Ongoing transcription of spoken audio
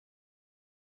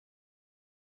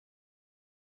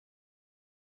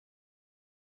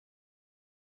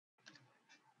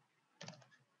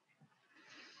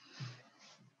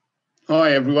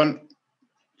Hi everyone,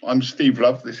 I'm Steve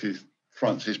Love, this is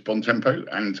Francis Buontempo,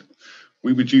 and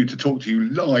we were due to talk to you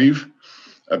live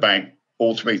about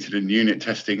automated and unit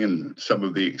testing and some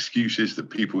of the excuses that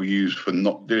people use for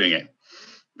not doing it.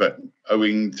 But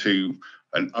owing to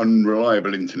an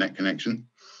unreliable internet connection,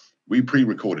 we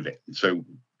pre-recorded it. So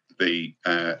the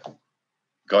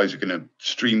guys are going to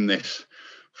stream this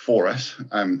for us.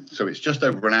 So it's just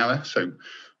over an hour, so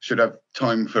should have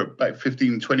time for about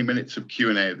 15-20 minutes of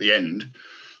Q&A at the end,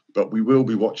 but we will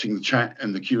be watching the chat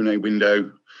and the Q&A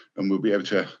window, and we'll be able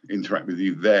to interact with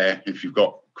you there if you've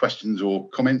got questions or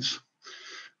comments.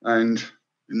 And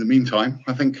in the meantime,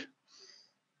 I think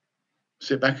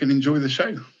sit back and enjoy the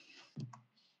show.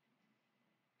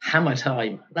 Hammer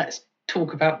time. Let's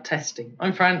talk about testing.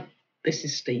 I'm Fran, this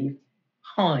is Steve.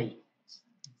 Hi.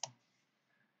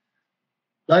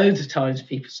 Loads of times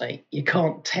people say, you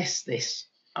can't test this.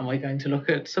 And we're going to look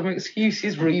at some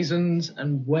excuses, reasons,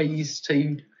 and ways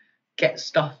to get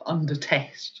stuff under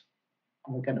test.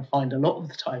 And we're going to find a lot of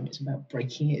the time it's about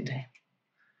breaking it down.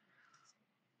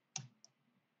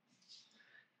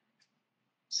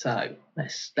 So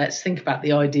let's think about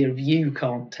the idea of you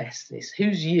can't test this.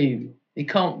 Who's you? You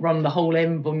can't run the whole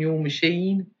env on your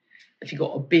machine. If you've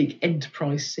got a big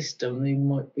enterprise system, it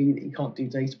might be that you can't do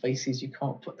databases, you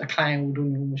can't put the cloud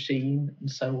on your machine, and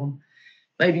so on.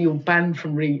 Maybe you're banned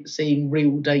from seeing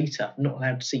real data, not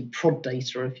allowed to see prod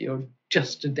data if you're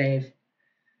just a dev.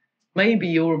 Maybe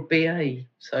you're a BA,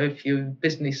 so if you're a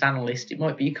business analyst, it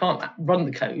might be you can't run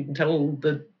the code until all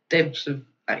the devs have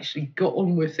actually got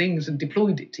on with things and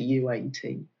deployed it to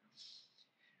UAT.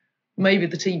 Maybe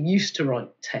the team used to write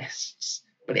tests,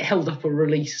 but it held up a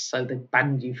release, so they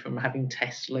banned you from having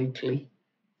tests locally.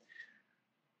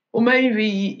 Or maybe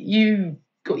you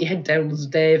got your head down as a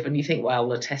dev and you think, well,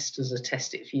 the testers will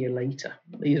test it for you later.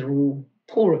 These are all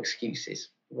poor excuses.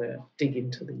 We'll dig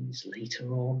into these later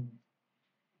on.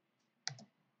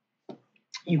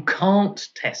 You can't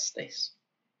test this.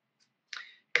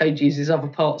 Code uses other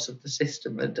parts of the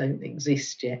system that don't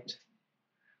exist yet.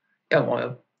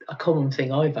 A common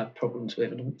thing I've had problems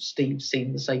with, and Steve's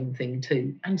seen the same thing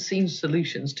too, and seen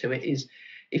solutions to it, is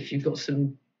if you've got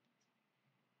some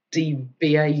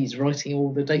DBAs writing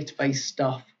all the database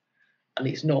stuff and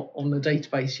it's not on the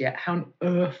database yet, how on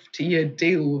earth do you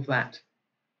deal with that?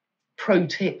 Pro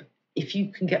tip, if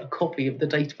you can get a copy of the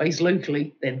database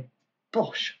locally, then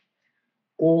bosh.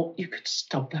 Or you could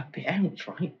stub that bit out,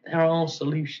 right? There are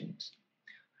solutions.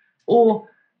 Or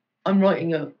I'm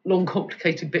writing a long,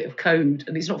 complicated bit of code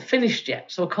and it's not finished yet,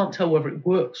 so I can't tell whether it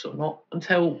works or not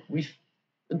until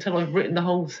I've written the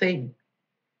whole thing.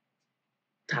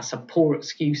 That's a poor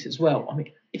excuse as well. I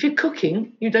mean, if you're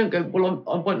cooking, you don't go, well,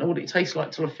 I won't know what it tastes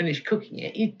like till I finish cooking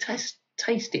it. You taste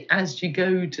it as you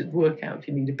go to work out if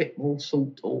you need a bit more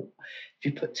salt or if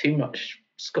you put too much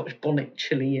Scotch bonnet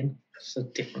chilli in. It's a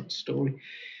different story.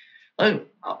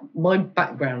 My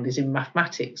background is in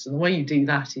mathematics, and the way you do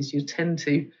that is you tend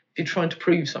to, if you're trying to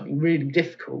prove something really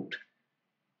difficult,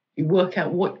 you work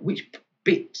out which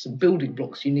bits and building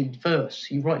blocks you need first.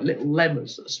 So you write little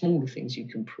lemmas that are smaller things you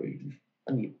can prove,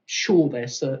 and you're sure they're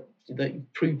certain that you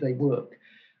prove they work,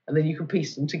 and then you can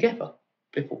piece them together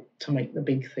to make the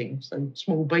big thing. So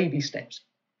small baby steps,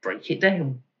 break it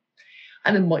down.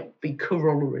 And there might be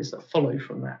corollaries that follow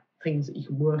from that. Things that you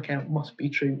can work out must be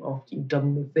true after you've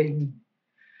done the thing.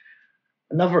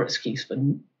 Another excuse for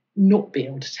not being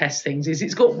able to test things is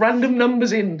it's got random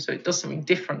numbers in, so it does something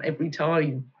different every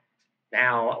time.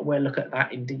 Now, we'll look at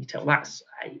that in detail. That's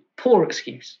a poor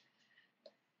excuse.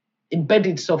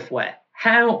 Embedded software.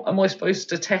 How am I supposed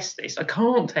to test this? I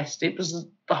can't test it because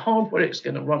the hardware it's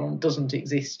going to run on doesn't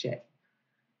exist yet.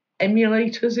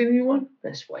 Emulators, anyone?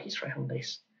 There's ways around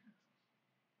this.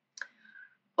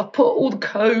 I've put all the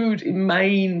code in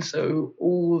main, so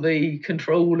all the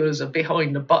controllers are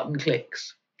behind the button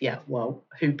clicks. Yeah, well,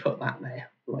 who put that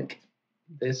there? Like,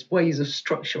 there's ways of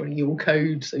structuring your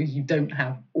code so you don't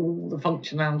have all the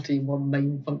functionality in one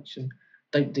main function.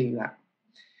 Don't do that.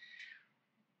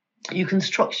 You can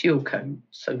structure your code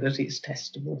so that it's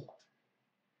testable.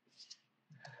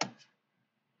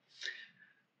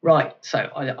 Right, so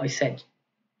I said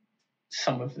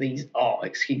some of these are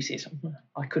excuses.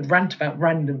 I could rant about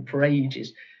random for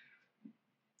ages.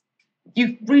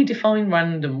 You redefine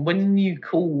random when you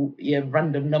call your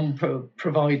random number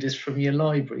providers from your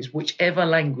libraries, whichever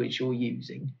language you're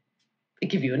using, they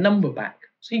give you a number back.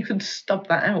 So you can stub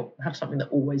that out and have something that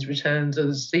always returns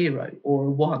a 0 or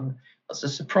a 1. That's a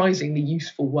surprisingly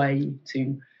useful way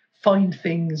to find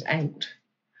things out.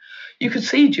 You could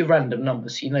seed your random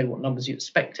numbers so you know what numbers you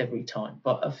expect every time,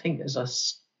 but I think as a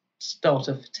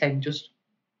starter for 10, just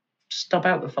stub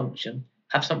out the function,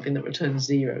 have something that returns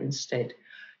 0 instead.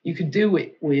 You could do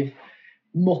it with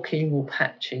mocking or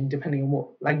patching, depending on what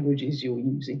languages you're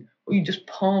using, or you just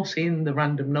pass in the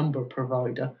random number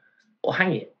provider, or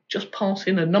hang it, just pass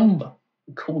in a number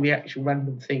and call the actual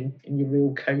random thing in your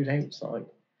real code outside.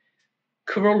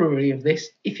 Corollary of this,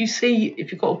 if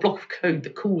you've got a block of code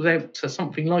that calls out to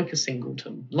something like a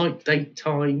singleton, like date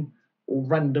time or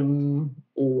random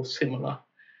or similar,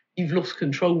 you've lost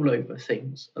control over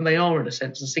things, and they are in a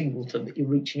sense a singleton that you're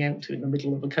reaching out to in the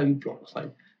middle of a code block.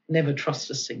 So never trust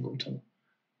a singleton.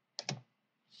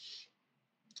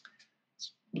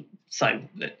 So,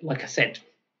 like I said,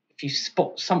 if you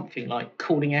spot something like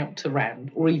calling out to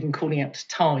rand or even calling out to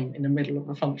time in the middle of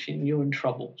a function, you're in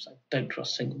trouble. So don't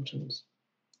trust singletons.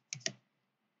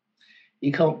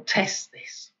 You can't test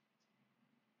this.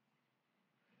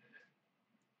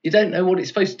 You don't know what it's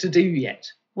supposed to do yet.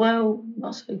 Well,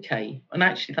 that's okay. And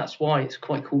actually, that's why it's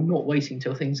quite cool not waiting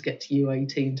till things get to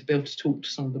UAT and to be able to talk to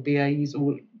some of the BAs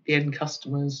or the end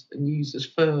customers and users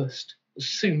first, as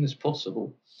soon as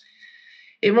possible.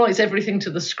 It writes everything to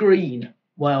the screen.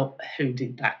 Well, who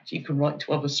did that? You can write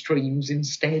to other streams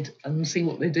instead and see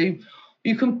what they do.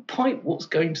 You can pipe what's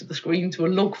going to the screen to a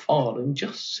log file and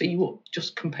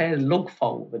just compare the log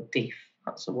file with a diff.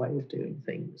 That's a way of doing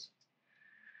things.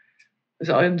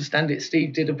 As I understand it,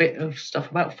 Steve did a bit of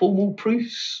stuff about formal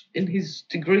proofs in his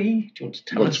degree. Do you want to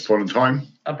tell us Once upon a time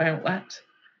about that?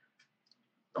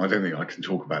 I don't think I can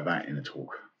talk about that in a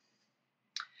talk.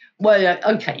 Well,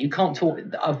 okay, you can't talk.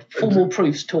 A formal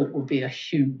proofs talk would be a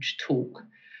huge talk.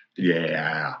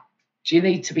 Yeah. Do you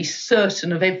need to be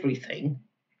certain of everything?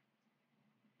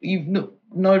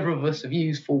 Neither of us have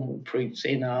used formal proofs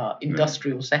in our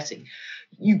industrial setting.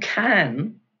 You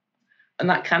can, and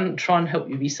that can try and help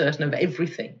you be certain of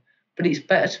everything, but it's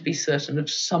better to be certain of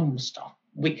some stuff.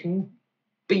 We can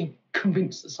be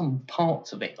convinced that some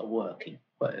parts of it are working,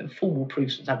 but formal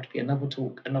proofs would have to be another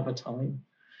talk, another time.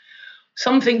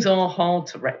 Some things are hard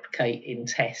to replicate in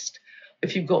test.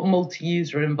 If you've got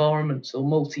multi-user environments or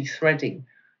multi-threading,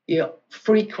 you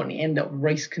frequently end up with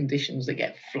race conditions that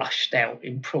get flushed out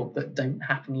in prod that don't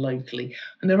happen locally.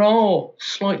 And there are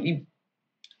slightly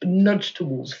nudged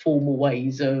towards formal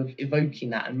ways of evoking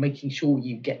that and making sure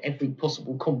you get every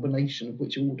possible combination of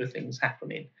which order things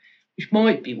happen in, which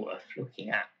might be worth looking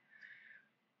at.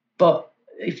 But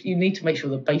if you need to make sure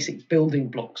the basic building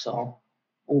blocks are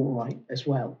all right as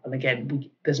well. And again,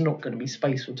 there's not going to be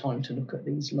space or time to look at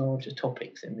these larger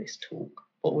topics in this talk,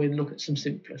 but we'll look at some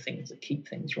simpler things that keep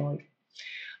things right.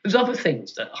 There's other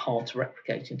things that are hard to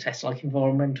replicate in tests, like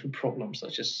environmental problems,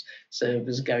 such as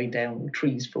servers going down or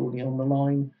trees falling on the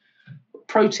line.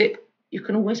 Pro tip, you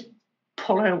can always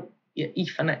pull out your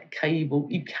Ethernet cable.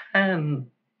 You can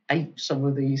ape some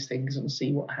of these things and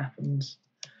see what happens.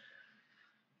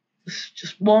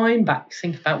 Just wind back,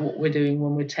 think about what we're doing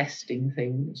when we're testing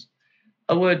things.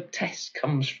 A word test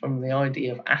comes from the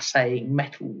idea of assaying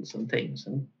metals and things,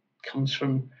 and comes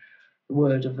from the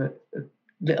word of a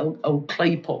little old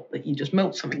clay pot that you just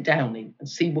melt something down in and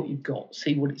see what you've got,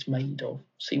 see what it's made of,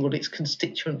 see what its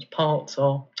constituent parts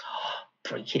are,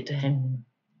 break it down.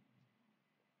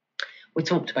 We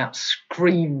talked about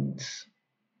screens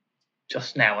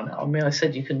just now, and I mean, I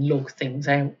said you can log things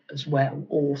out as well,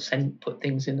 or put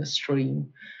things in a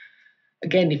stream.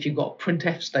 Again, if you've got a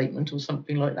printf statement or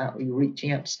something like that, or you're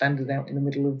reaching out to standard out in the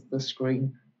middle of the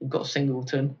screen, you've got a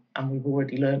singleton, and we've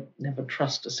already learned never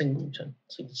trust a singleton,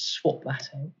 so you can swap that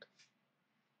out.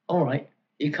 All right,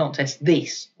 you can't test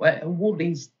this. Well, what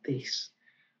is this?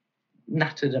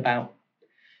 Nattered about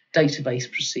database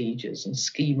procedures and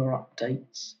schema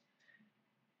updates.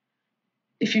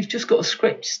 If you've just got a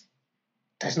script,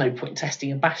 there's no point in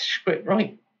testing a bash script,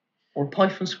 right? Or a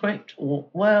Python script, or,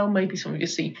 well, maybe some of your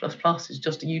C++ is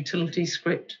just a utility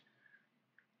script.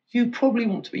 You probably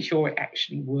want to be sure it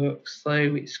actually works,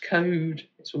 though. It's code,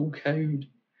 it's all code.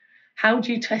 How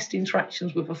do you test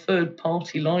interactions with a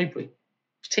third-party library,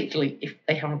 particularly if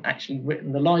they haven't actually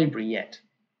written the library yet?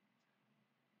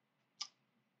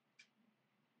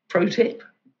 Pro tip?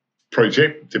 Pro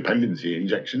tip, dependency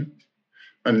injection.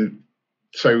 And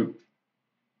so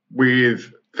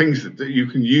with things that you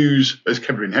can use, as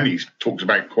Kevin Hennies talks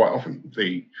about quite often,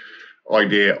 the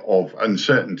idea of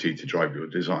uncertainty to drive your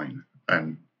design.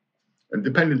 And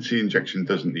dependency injection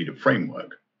doesn't need a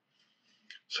framework.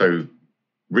 So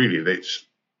really, at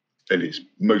its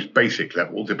most basic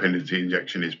level, dependency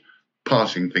injection is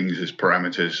passing things as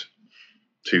parameters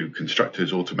to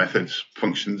constructors or to methods,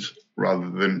 functions, rather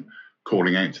than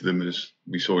calling out to them, as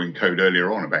we saw in code earlier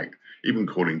on, about even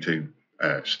calling to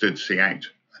std cout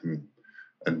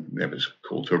and never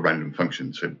call to a random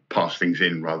function. So pass things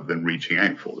in rather than reaching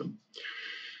out for them.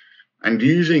 And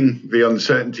using the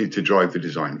uncertainty to drive the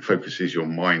design focuses your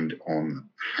mind on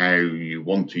how you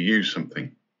want to use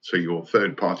something. So your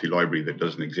third-party library that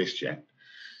doesn't exist yet,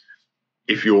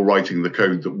 if you're writing the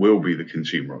code that will be the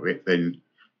consumer of it, then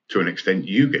to an extent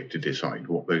you get to decide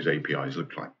what those APIs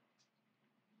look like.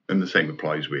 And the same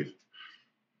applies with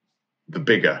the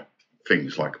bigger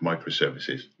things like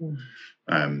microservices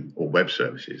or web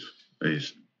services,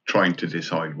 is trying to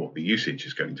decide what the usage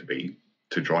is going to be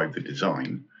to drive the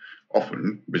design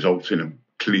often results in a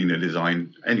cleaner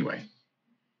design anyway,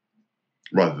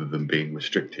 rather than being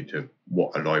restricted to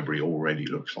what a library already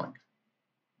looks like.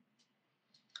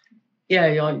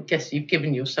 Yeah, I guess you've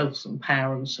given yourself some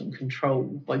power and some control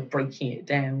by breaking it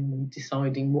down and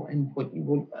deciding what endpoint you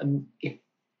want. And if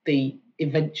the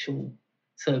eventual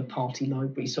third-party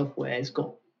library software has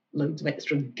got loads of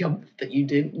extra gumph that you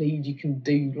don't need, you can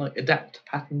do like adapter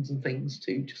patterns and things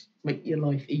to just make your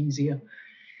life easier.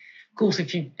 Of course,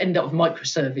 if you end up with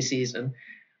microservices and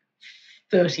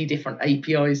 30 different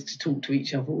APIs to talk to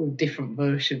each other with different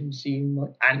versions,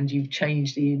 and you've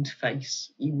changed the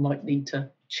interface, you might need to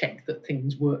check that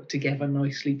things work together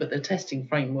nicely. But the testing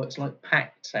frameworks like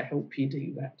Pact to help you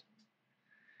do that.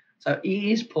 So it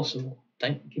is possible.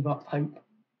 Don't give up hope.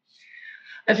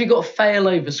 If you've got a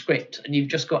failover script and you've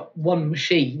just got one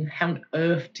machine, how on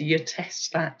earth do you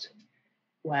test that?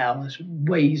 Well, there's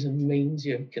ways and means.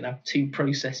 You can have two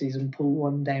processes and pull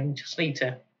one down. You just need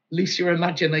to loose your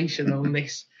imagination on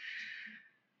this.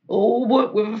 Or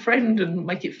work with a friend and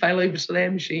make it fail over to their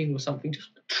machine or something.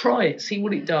 Just try it, see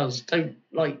what it does. Don't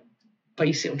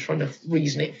base it on trying to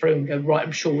reason it through and go, right,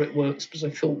 I'm sure it works because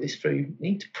I thought this through. You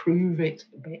need to prove it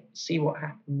a bit, see what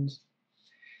happens.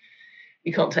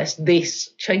 You can't test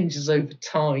this, changes over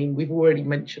time. We've already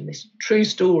mentioned this. True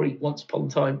story, once upon a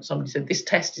time, somebody said, this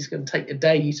test is going to take a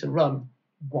day to run.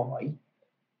 Why?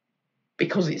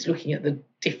 Because it's looking at the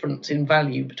difference in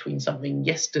value between something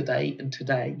yesterday and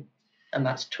today, and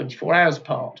that's 24 hours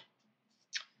apart.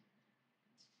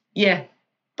 Yeah,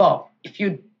 but if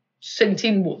you sent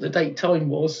in what the date time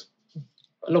was,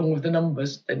 along with the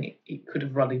numbers, then it could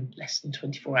have run in less than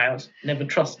 24 hours. Never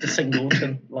trust a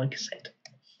singleton, like I said.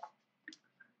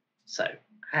 So,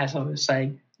 as I was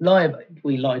saying,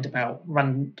 we lied about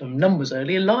random numbers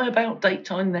earlier. Lie about date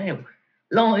time now.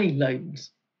 Lie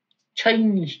loads.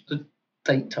 Change the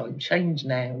date time. Change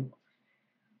now.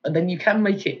 And then you can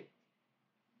make it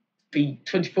be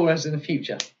 24 hours in the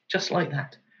future. Just like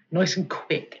that. Nice and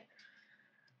quick.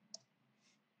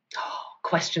 Oh,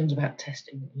 questions about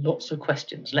testing. Lots of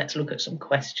questions. Let's look at some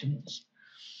questions.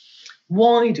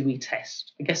 Why do we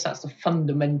test? I guess that's the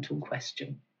fundamental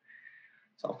question.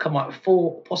 So I'll come up with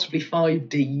 4, possibly 5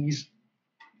 Ds.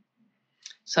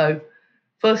 So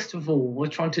first of all, we're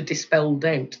trying to dispel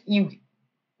doubt.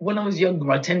 When I was younger,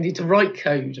 I tended to write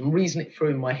code and reason it through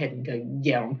in my head and go,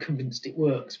 yeah, I'm convinced it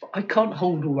works. But I can't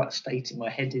hold all that state in my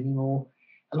head anymore.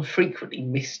 And I frequently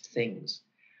missed things.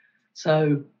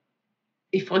 So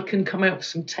if I can come out with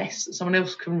some tests that someone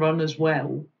else can run as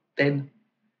well, then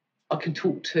I can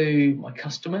talk to my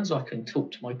customers, I can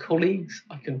talk to my colleagues,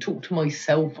 I can talk to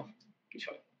myself, which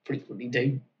I frequently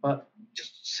do, but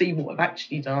just see what I've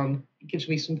actually done. It gives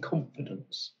me some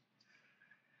confidence.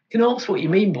 You can ask what you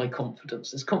mean by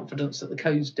confidence. There's confidence that the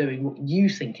code's doing what you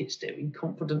think it's doing,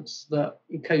 confidence that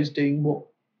your code's doing what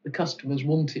the customers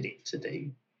wanted it to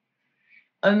do,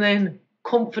 and then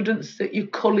confidence that your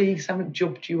colleagues haven't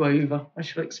jobbed you over. I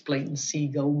shall explain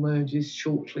seagull merges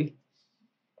shortly.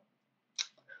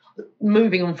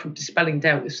 Moving on from dispelling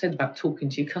doubt, we've said about talking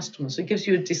to your customers. So it gives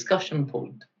you a discussion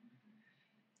point.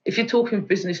 If you're talking with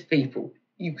business people,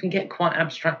 you can get quite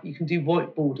abstract. You can do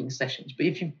whiteboarding sessions. But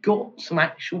if you've got some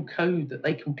actual code that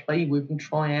they can play with and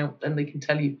try out, then they can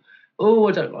tell you, oh,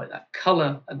 I don't like that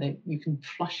colour. And then you can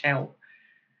flush out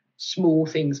small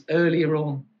things earlier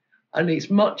on. And it's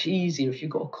much easier if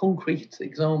you've got a concrete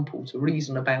example to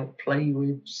reason about, play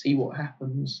with, see what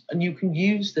happens. And you can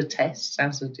use the tests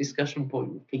as a discussion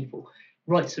point with people,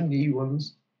 write some new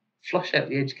ones, flush out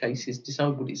the edge cases,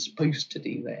 decide what it's supposed to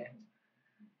do there.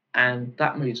 And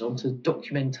that moves on to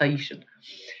documentation.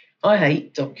 I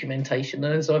hate documentation.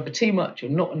 There's either too much or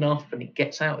not enough, and it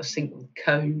gets out of sync with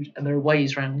code, and there are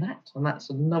ways around that, and that's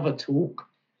another talk.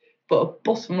 But a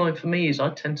bottom line for me is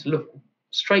I tend to look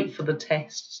straight for the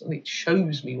tests, and it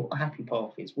shows me what the happy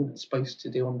path is, what it's supposed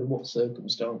to do under what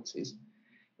circumstances.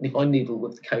 And if I nibble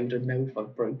with the code, I know if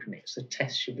I've broken it. So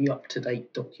tests should be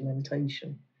up-to-date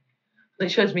documentation. And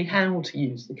it shows me how to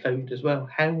use the code as well,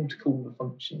 how to call the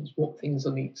functions, what things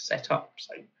I need to set up.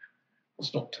 So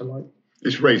what's not to like.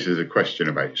 This raises a question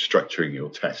about structuring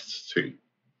your tests too,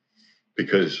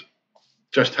 because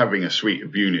just having a suite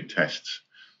of unit tests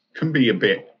can be a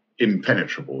bit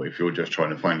impenetrable if you're just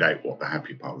trying to find out what the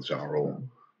happy paths are, or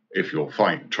if you're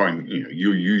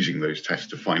you're using those tests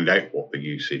to find out what the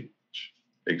usage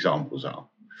examples are.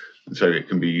 And so it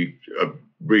can be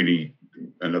really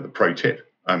another pro tip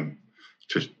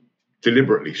to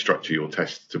deliberately structure your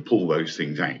tests to pull those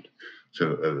things out.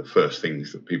 So they're the first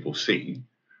things that people see,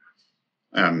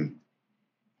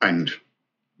 and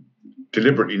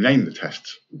deliberately name the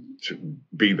tests to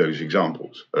be those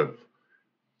examples of,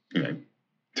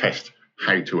 test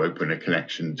how to open a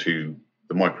connection to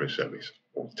the microservice,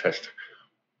 or test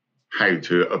how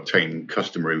to obtain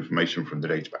customer information from the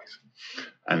database.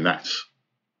 And that's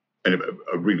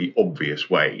a really obvious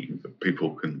way that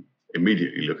people can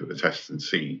immediately look at the tests and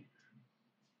see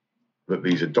that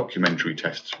these are documentary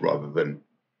tests rather than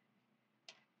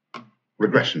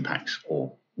regression packs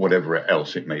or whatever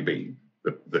else it may be,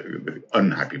 the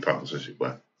unhappy paths, as it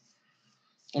were.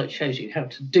 Well, it shows you how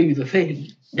to do the thing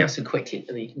nice and quickly,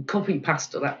 and you can copy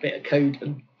paste that bit of code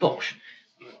and bosh.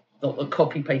 Not the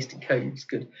copy pasted code is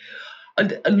good.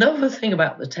 And another thing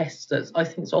about the tests that I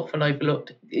think is often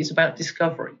overlooked is about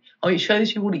discovery. It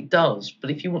shows you what it does,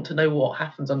 but if you want to know what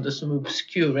happens under some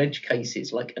obscure edge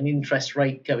cases, like an interest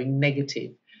rate going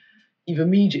negative, you've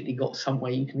immediately got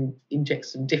somewhere you can inject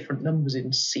some different numbers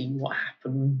in to see what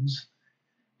happens.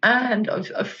 And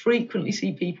I frequently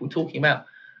see people talking about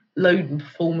load and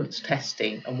performance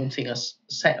testing and wanting a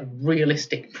set of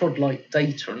realistic prod-like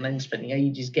data and then spending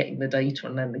ages getting the data,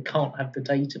 and then they can't have the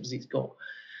data because it's got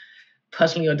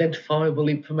personally identifiable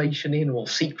information in or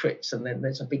secrets, and then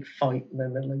there's a big fight, and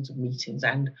then there are loads of meetings.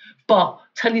 But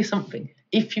tell you something,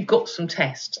 if you've got some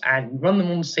tests and you run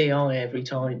them on CI every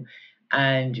time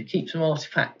and you keep some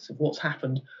artifacts of what's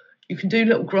happened, you can do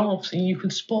little graphs and you can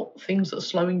spot things that are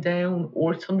slowing down,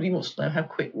 or if somebody wants to know how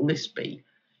quick will this be,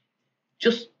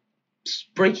 just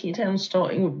breaking it down,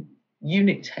 starting with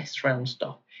unit tests around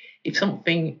stuff. If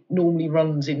something normally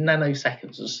runs in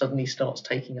nanoseconds and suddenly starts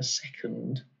taking a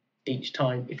second each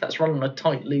time, if that's run on a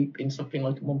tight loop in something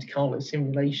like a Monte Carlo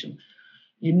simulation,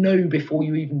 you know before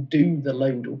you even do the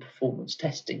load or performance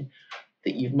testing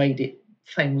that you've made it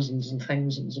thousands and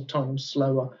thousands of times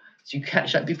slower. So you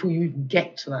catch that before you even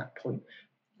get to that point.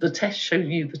 The tests show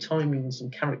you the timings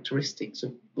and characteristics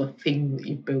of the thing that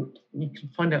you've built. You can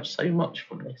find out so much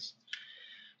from this.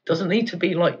 Doesn't need to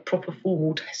be like proper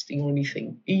formal testing or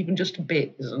anything. Even just a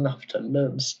bit is enough to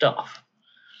learn stuff.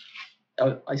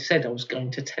 I said I was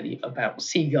going to tell you about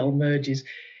seagull merges.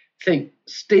 So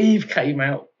Steve came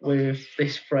out with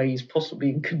this phrase, possibly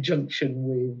in conjunction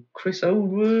with Chris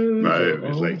Oldwood. No, it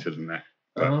was later than that.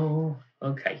 But... Oh,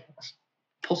 okay. That's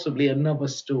possibly another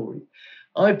story.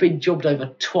 I've been jobbed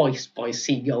over twice by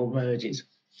seagull merges.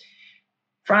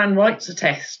 Fran writes a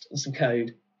test and some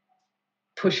code,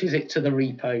 pushes it to the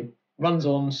repo, runs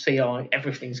on CI,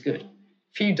 everything's good. A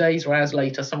few days or hours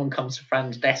later, someone comes to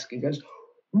Fran's desk and goes,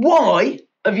 "Why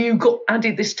have you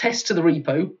added this test to the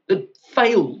repo that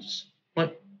fails?"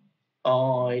 Like,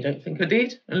 I don't think I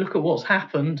did. And look at what's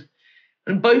happened.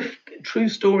 And both, true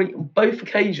story, on both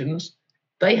occasions,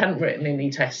 they hadn't written any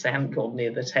tests. They hadn't gone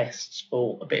near the tests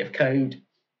for a bit of code.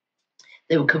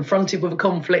 They were confronted with a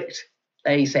conflict.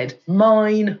 They said,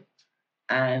 "Mine,"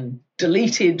 and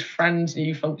deleted Fran's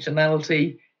new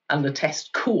functionality, and the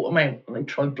test caught them out, and they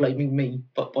tried blaming me,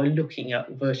 but by looking at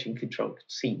the version control could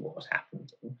see what had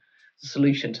happened. And the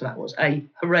solution to that was A,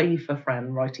 hooray for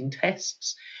Fran writing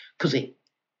tests, because it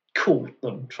caught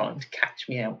them trying to catch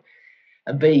me out.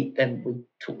 And B, then we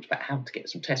talked about how to get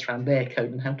some tests around their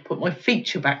code and how to put my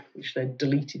feature back, which they'd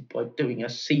deleted by doing a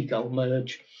seagull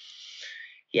merge.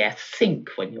 Yeah, think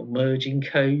when you're merging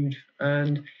code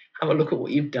and have a look at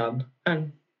what you've done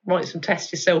and write some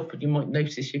tests yourself, and you might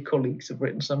notice your colleagues have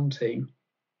written some too.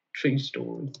 True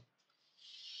story.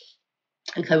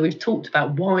 Okay, we've talked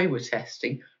about why we're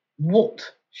testing. What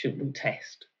should we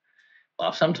test?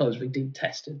 Well, sometimes we do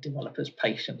test a developer's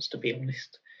patience, to be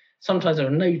honest. Sometimes there are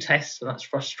no tests, and that's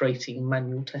frustrating.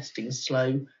 Manual testing is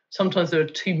slow. Sometimes there are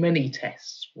too many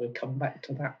tests. We'll come back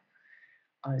to that.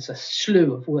 There's a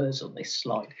slew of words on this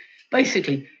slide.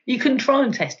 Basically, you can try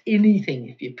and test anything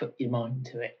if you put your mind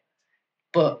to it.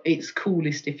 But it's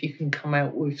coolest if you can come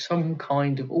out with some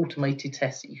kind of automated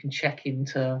test that you can check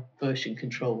into version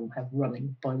control and have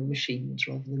running by the machines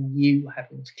rather than you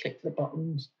having to click the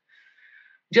buttons.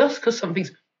 Just because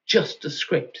something's just a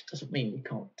script doesn't mean you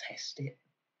can't test it.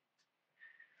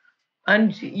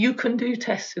 And you can do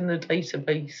tests in the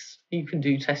database. You can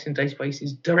do tests in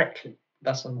databases directly.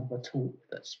 That's another talk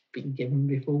that's been given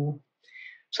before.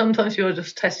 Sometimes you're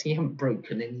just testing you haven't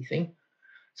broken anything.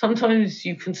 Sometimes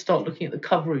you can start looking at the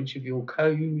coverage of your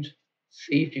code,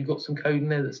 see if you've got some code in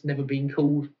there that's never been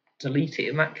called, delete it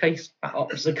in that case. That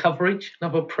ups the coverage.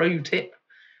 Another pro tip.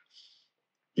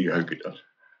 You hope it does.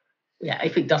 Yeah,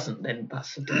 if it doesn't, then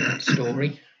that's a different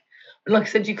story. But like I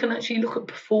said, you can actually look at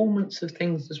performance of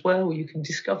things as well. You can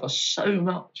discover so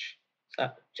much. So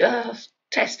just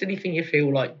test anything you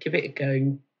feel like. Give it a go.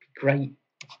 Be great.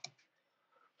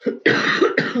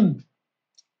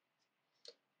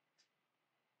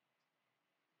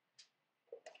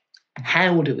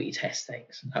 How do we test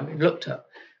things? And we've looked at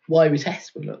why we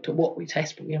test, we've looked at what we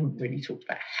test, but we haven't really talked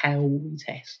about how we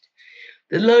test.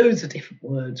 There are loads of different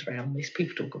words around this.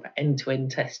 People talk about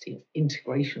end-to-end testing,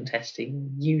 integration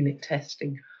testing, unit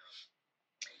testing.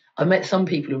 I met some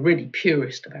people who are really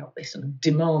purist about this and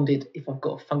demanded if I've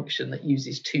got a function that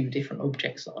uses two different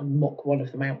objects that I mock one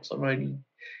of them out, so I'm only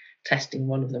testing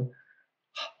one of them.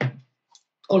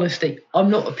 Honestly, I'm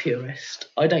not a purist.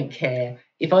 I don't care.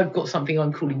 If I've got something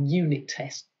I'm calling unit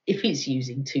test, if it's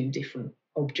using two different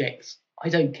objects, I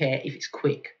don't care if it's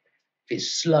quick. If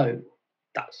it's slow,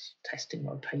 that's testing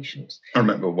my patience. I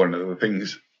remember one of the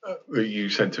things that you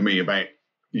said to me about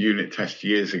unit tests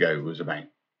years ago was about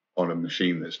on a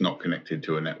machine that's not connected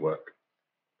to a network,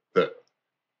 that,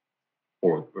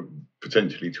 or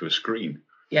potentially to a screen.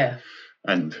 Yeah.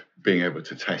 And being able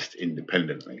to test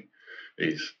independently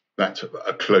that's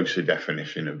a closer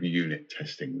definition of unit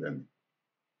testing than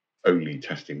only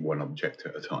testing one object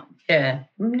at a time. Yeah,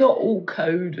 not all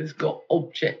code has got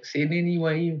objects in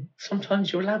anyway.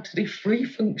 Sometimes you're allowed to do free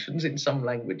functions in some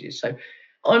languages. So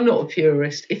I'm not a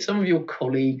purist. If some of your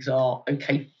colleagues are,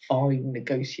 okay, fine,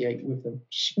 negotiate with them.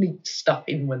 Sneak stuff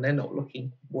in when they're not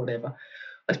looking, whatever.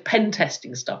 There's pen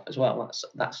testing stuff as well.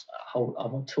 That's a whole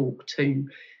other talk too.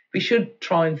 We should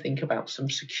try and think about some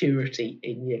security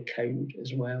in your code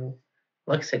as well.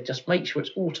 Like I said, just make sure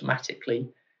it's automatically.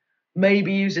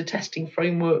 Maybe use a testing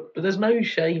framework, but there's no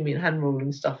shame in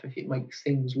hand-rolling stuff if it makes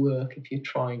things work, if you're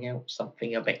trying out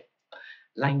something a bit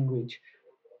language.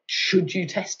 Should you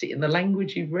test it in the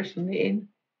language you've written it in?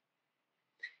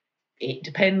 It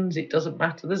depends, it doesn't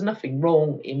matter. There's nothing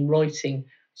wrong in writing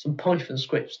some Python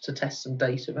scripts to test some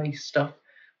database stuff.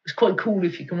 It's quite cool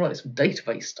if you can write some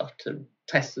database stuff to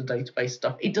test the database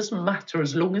stuff. It doesn't matter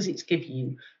as long as it's giving you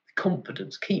the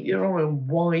confidence. Keep your eye on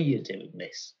why you're doing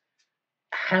this,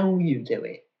 how you do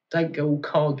it. Don't go all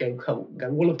cargo cult and go,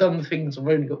 well, I've done the things, I've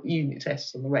only got the unit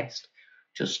tests and the rest.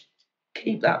 Just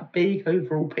keep that big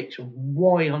overall picture of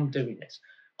why I'm doing this.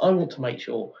 I want to make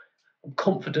sure I'm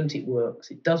confident it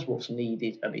works, it does what's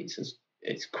needed, and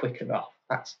it's quick enough.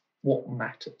 That's what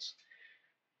matters.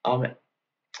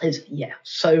 There's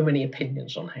so many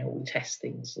opinions on how we test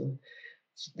things, and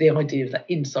the idea of that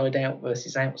inside out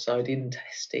versus outside in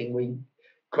testing. We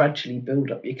gradually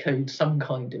build up your code some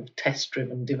kind of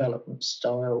test-driven development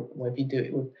style, whether you do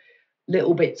it with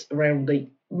little bits around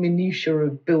the minutiae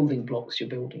of building blocks you're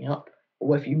building up, or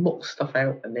whether you mock stuff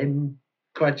out and then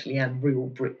gradually add real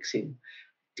bricks in.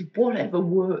 Whatever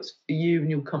works for you and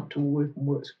you're comfortable with and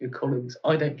works for your colleagues,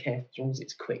 I don't care, as long as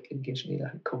it's quick and gives me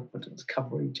that confidence,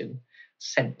 coverage and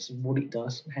sense of what it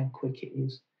does and how quick it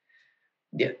is.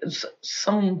 Yeah,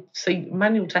 some see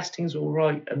manual testing is all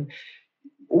right,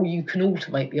 or you can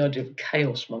automate the idea of a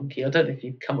chaos monkey. I don't know if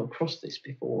you've come across this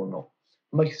before or not.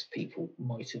 Most people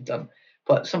might have done,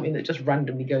 but something that just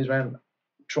randomly goes around,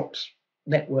 drops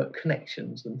network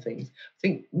connections and things. I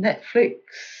think Netflix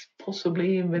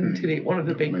possibly invented it, one of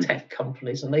the big tech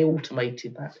companies, and they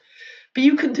automated that. But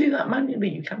you can do that manually.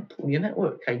 You can pull your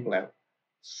network cable out.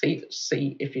 See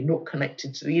if you're not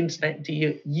connected to the internet, do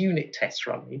your unit tests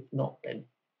run? If not, then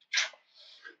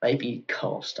maybe you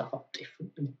carve stuff up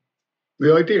differently.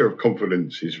 The idea of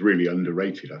confidence is really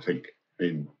underrated, I think,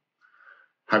 in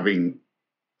having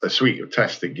a suite of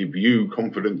tests that give you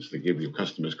confidence, that give your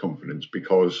customers confidence,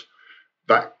 because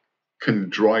that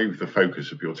can drive the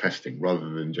focus of your testing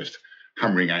rather than just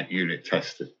hammering out unit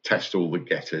tests that test all the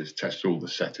getters, test all the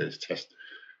setters, test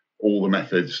all the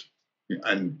methods,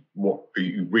 and what are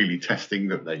you really testing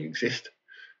that they exist,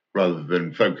 rather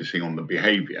than focusing on the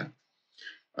behavior.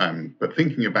 But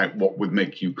thinking about what would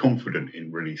make you confident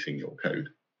in releasing your code.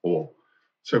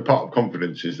 So part of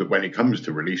confidence is that when it comes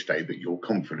to release day, that you're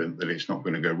confident that it's not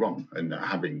going to go wrong, and that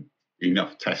having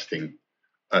enough testing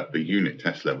at the unit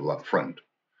test level up front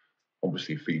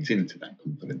obviously feeds into that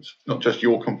confidence. Not just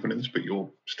your confidence, but your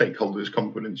stakeholders'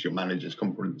 confidence, your manager's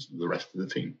confidence, and the rest of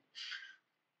the team.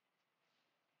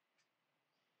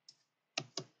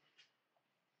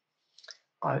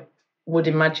 I would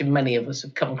imagine many of us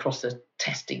have come across the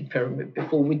testing pyramid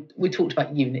before. We talked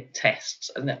about unit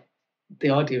tests, and that the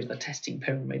idea of the testing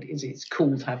pyramid is it's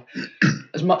cool to have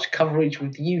as much coverage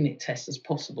with unit tests as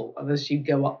possible. And as you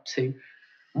go up to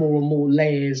more and more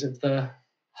layers of the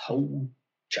whole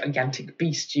gigantic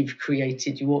beast you've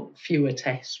created, you want fewer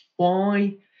tests.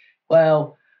 Why?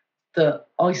 Well, the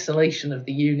isolation of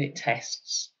the unit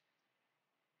tests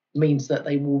means that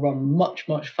they will run much,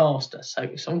 much faster. So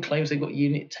if someone claims they've got a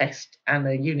unit test and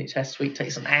a unit test suite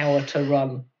takes an hour to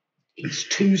run, it's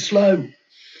too slow.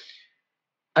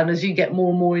 And as you get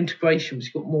more and more integrations,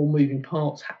 you've got more moving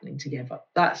parts happening together.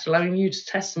 That's allowing you to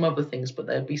test some other things, but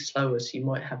they'll be slower, so you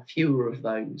might have fewer of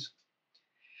those.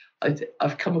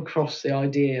 I've come across the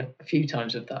idea a few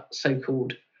times of that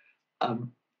so-called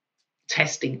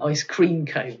testing ice cream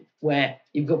cone, where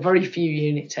you've got very few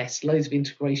unit tests, loads of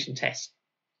integration tests,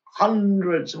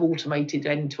 hundreds of automated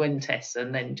end-to-end tests,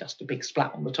 and then just a big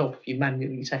splat on the top of you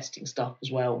manually testing stuff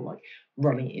as well, like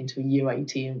running it into a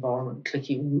UAT environment,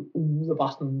 clicking all the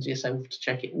buttons yourself to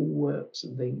check it all works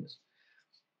and things.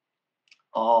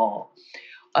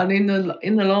 And in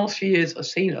the last few years, I've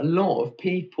seen a lot of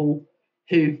people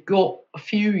who've got a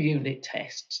few unit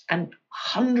tests and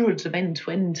hundreds of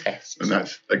end-to-end tests. And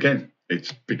that's, again,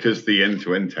 it's because the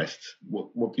end-to-end tests,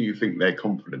 what do you think their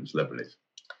confidence level is?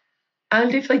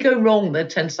 And if they go wrong, they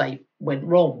tend to say, went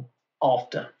wrong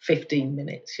after 15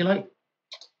 minutes. You're like,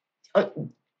 I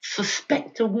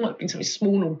suspect there might be something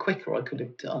smaller and quicker I could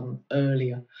have done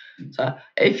earlier. So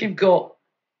if you've got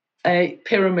a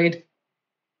pyramid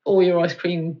or your ice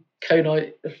cream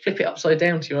cone, flip it upside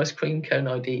down to your ice cream cone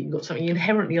ID, you've got something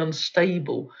inherently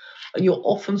unstable, and you'll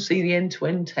often see the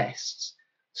end-to-end tests,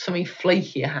 something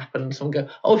flakier happen, someone go,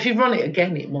 oh, if you run it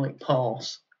again, it might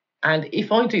pass. And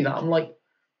if I do that, I'm like,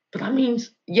 but that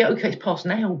means, yeah, okay, it's passed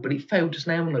now, but it failed just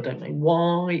now, and I don't know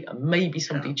why. And maybe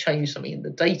somebody changed something in the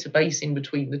database in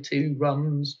between the two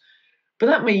runs. But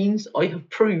that means I have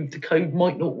proved the code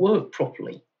might not work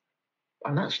properly.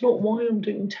 And that's not why I'm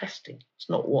doing testing. It's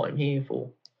not what I'm here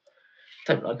for.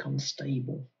 I don't like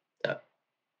unstable.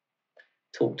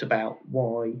 Talked about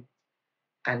why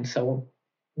and so on.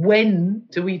 When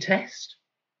do we test?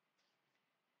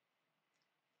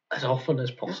 As often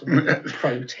as possible.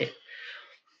 Pro tip.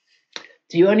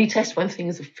 Do you only test when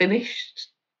things are finished?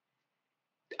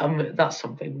 That's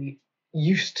something we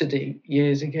used to do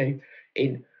years ago.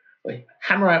 We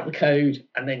hammer out the code,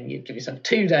 and then you give yourself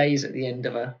 2 days at the end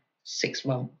of a 6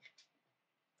 month.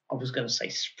 I was going to say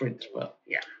sprint, but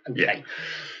yeah, okay. Yeah.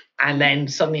 And then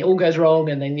suddenly it all goes wrong,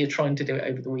 and then you're trying to do it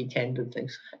over the weekend and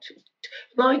things. Actually,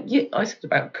 like I said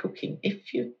about cooking,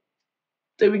 if you're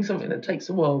doing something that takes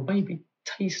a while, maybe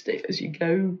taste it as you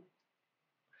go.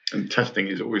 And testing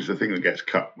is always the thing that gets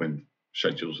cut when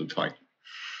schedules are tight.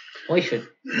 We should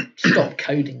stop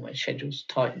coding when schedules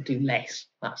are tight and do less.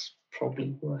 That's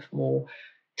probably worth more.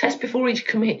 Test before each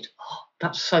commit. Oh,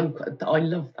 that's so good. I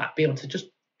love that. Be able to just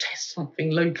test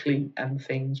something locally and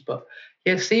things. But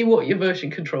yeah, see what your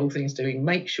version control thing's doing.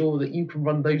 Make sure that you can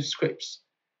run those scripts.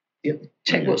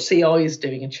 Check what CI is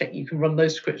doing and check you can run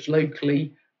those scripts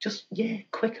locally. Just,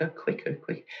 quicker.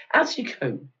 As you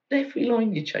code, every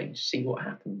line you change, see what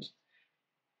happens.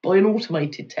 By an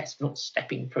automated test, not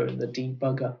stepping through the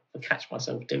debugger. I catch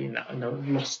myself doing that. I know I've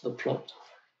lost the plot.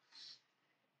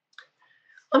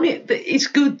 I mean, it's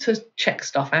good to check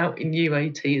stuff out in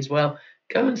UAT as well.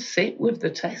 Go and sit with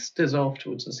the testers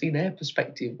afterwards and see their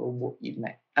perspective on what you've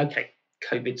met. Okay,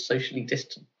 COVID's socially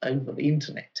distant over the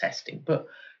internet testing, but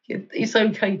it's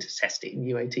okay to test it in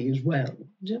UAT as well.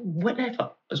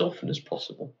 Whenever, as often as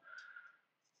possible.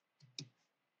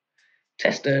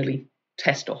 Test early,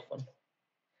 test often.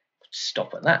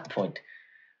 Stop at that point.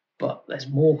 But there's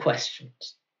more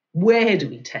questions. Where do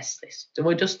we test this? Do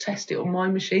I just test it on my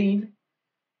machine?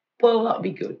 Well, that'd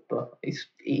be good, but it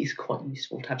is quite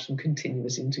useful to have some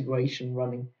continuous integration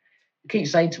running. I keep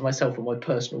saying to myself on my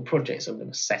personal projects, I'm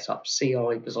going to set up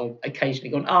CI because I've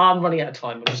occasionally gone, I'm running out of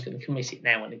time, I'm just going to commit it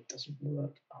now, and it doesn't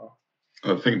work.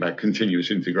 The thing about continuous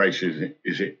integration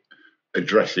is it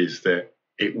addresses the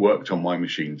it worked on my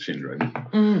machine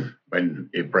syndrome when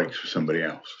it breaks for somebody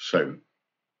else. So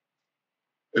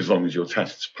as long as your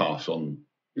tests pass on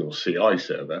your CI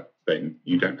server, then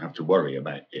you don't have to worry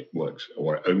about it works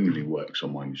or it only works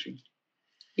on my machine.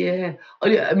 Yeah,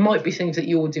 it might be things that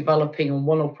you're developing on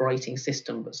one operating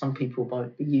system, but some people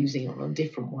might be using it on a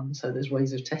different one. So there's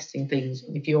ways of testing things.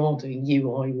 And if you are doing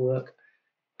UI work,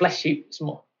 bless you,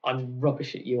 I'm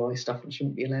rubbish at UI stuff and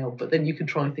shouldn't be allowed. But then you can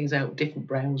try things out with different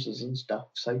browsers and stuff.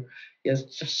 So there's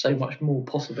just so much more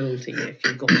possibility if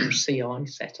you've got some CI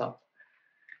set up.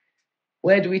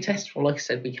 Where do we test? Well, like I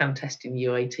said, we can test in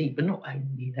UAT, but not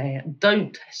only there.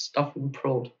 Don't test stuff in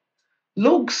prod.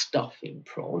 Log stuff in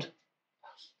prod.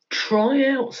 Try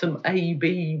out some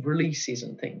A/B releases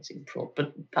and things in prod,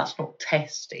 but that's not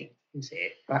testing, is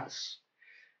it? That's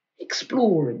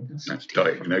exploring. That's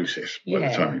diagnosis by the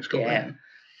time it's got there.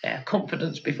 Yeah,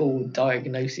 confidence before,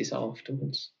 diagnosis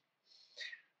afterwards.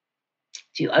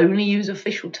 Do you only use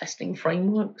official testing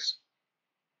frameworks?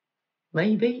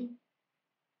 Maybe.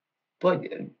 But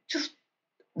just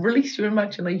release your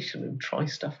imagination and try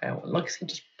stuff out. And like I said,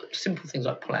 just simple things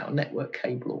like pull out a network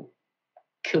cable or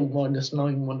kill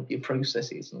 -9 one of your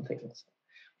processes and things.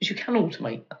 Which you can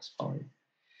automate, that's fine.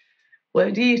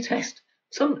 Where do you test?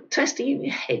 Some testing in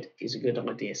your head is a good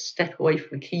idea. Step away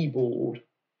from the keyboard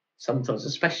sometimes,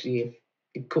 especially if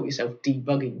you've caught yourself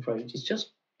debugging for ages.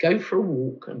 Just go for a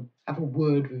walk and have a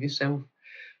word with yourself.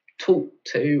 Talk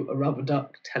to a rubber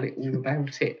duck, tell it all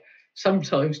about it.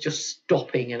 Sometimes just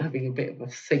stopping and having a bit of a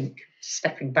think,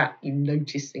 stepping back, you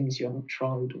notice things you haven't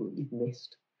tried or you've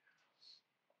missed.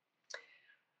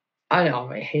 I know,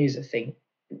 here's the thing.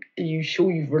 Are you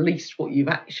sure you've released what you've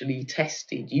actually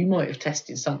tested? You might have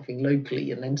tested something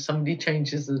locally and then somebody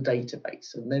changes the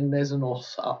database and then there's an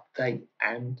OS update,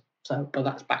 and so, but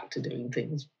that's back to doing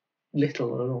things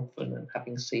little and often and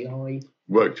having CI.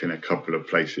 Worked in a couple of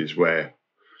places where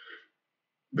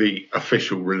the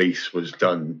official release was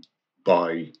done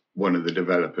by one of the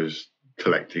developers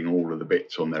collecting all of the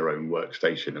bits on their own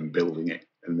workstation and building it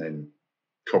and then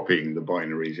copying the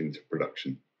binaries into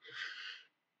production.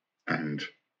 And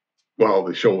well,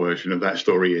 the short version of that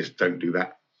story is don't do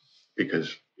that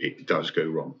because it does go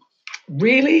wrong.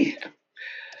 Really?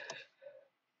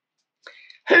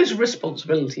 Whose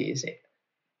responsibility is it?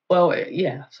 Well,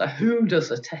 yeah, so who does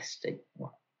the testing?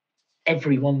 Well,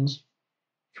 everyone's,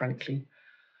 frankly.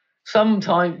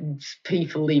 Sometimes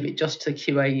people leave it just to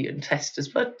QA and testers,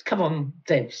 but come on,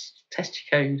 devs, test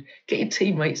your code. Get your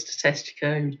teammates to test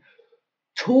your code.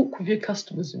 Talk with your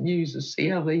customers and users, see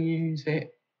how they use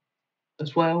it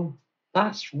as well.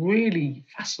 That's really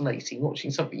fascinating,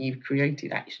 watching something you've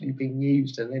created actually being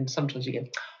used, and then sometimes you go,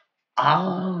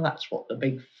 that's what the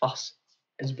big fuss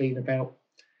has been about.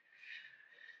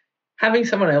 Having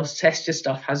someone else test your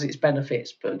stuff has its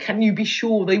benefits, but can you be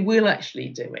sure they will actually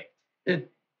do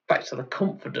it? Back to the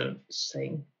confidence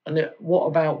thing. And what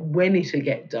about when it'll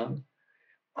get done?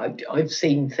 I've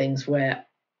seen things where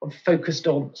I've focused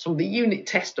on some of the unit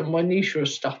test and minutiae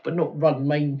stuff, but not run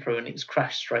main through, and it's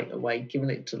crashed straight away, giving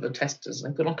it to the testers,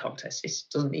 and they've gone, I can't test this,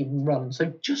 it doesn't even run.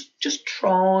 So just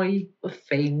try the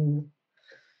thing.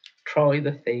 Try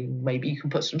the thing. Maybe you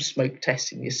can put some smoke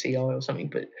tests in your CI or something,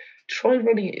 but try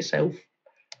running it yourself.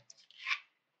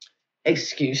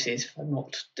 Excuses for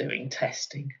not doing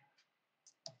testing.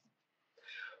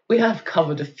 We have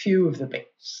covered a few of the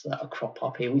bits that crop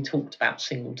up here. We talked about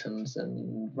singletons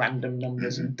and random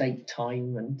numbers and date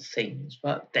time and things,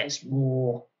 but there's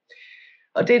more.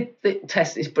 I did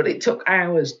test this, but it took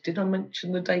hours. Did I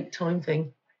mention the date time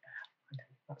thing?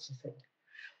 That's the thing.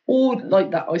 Or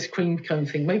like that ice cream cone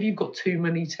thing. Maybe you've got too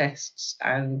many tests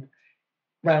and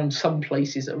around some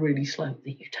places are really slow that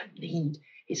you don't need.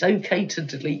 It's okay to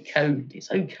delete code.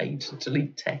 It's okay to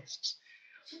delete tests.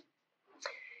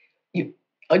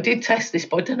 I did test this,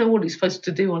 but I don't know what it's supposed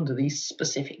to do under these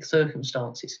specific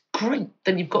circumstances. Great,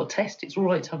 then you've got a test. It's all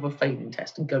right to have a failing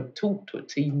test and go talk to a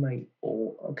teammate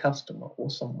or a customer or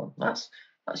someone. That's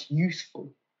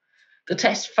useful. The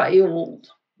test failed.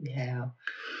 Yeah,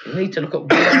 you need to look at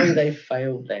why they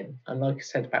failed then. And like I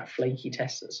said about flaky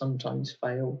tests that sometimes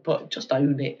fail, but just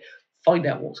own it. Find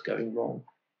out what's going wrong.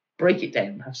 Break it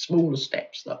down. Have smaller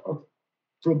steps that are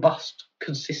robust,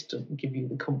 consistent, and give you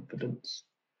the confidence.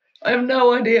 I have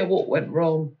no idea what went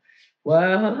wrong.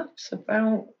 Well, that's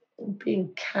about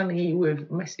being canny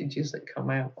with messages that come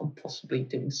out and possibly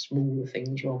doing smaller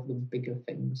things rather than bigger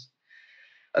things.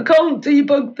 I can't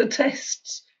debug the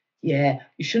tests. Yeah,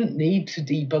 you shouldn't need to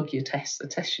debug your tests. The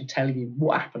test should tell you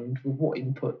what happened with what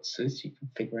inputs so you can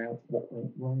figure out what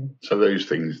went wrong. So those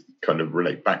things kind of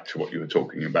relate back to what you were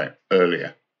talking about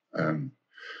earlier,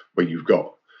 where you've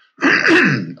got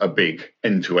a big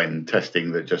end-to-end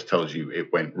testing that just tells you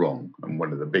it went wrong. And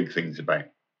one of the big things about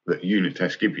that unit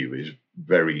tests give you is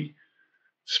very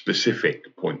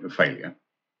specific point of failure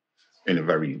in a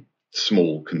very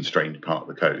small constrained part of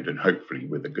the code, and hopefully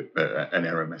with an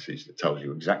error message that tells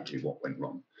you exactly what went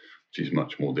wrong, which is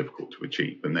much more difficult to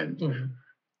achieve. And then,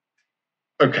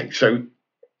 okay, so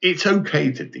it's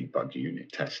okay to debug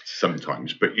unit tests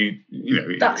sometimes, but you know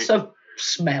that's a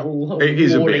smell. It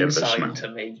is a bit of a smell to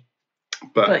me.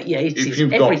 But yeah,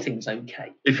 everything's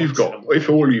okay. If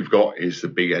all you've got is the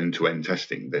big end-to-end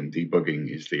testing, then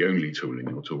debugging is the only tool in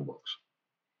your toolbox.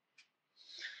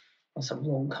 That's a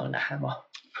wrong kind of hammer.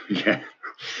 Yeah.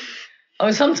 I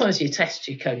mean, sometimes you test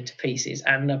your code to pieces,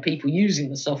 and people using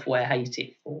the software hate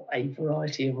it for a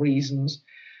variety of reasons.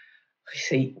 I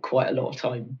see quite a lot of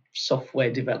time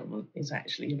software development is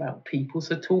actually about people.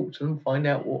 So talk to them, find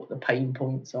out what the pain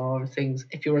points are, things.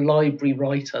 If you're a library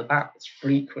writer, that's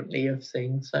frequently a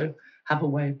thing. So have a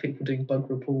way of people doing bug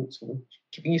reports or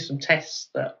giving you some tests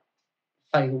that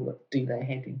fail, that do their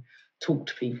heading. Talk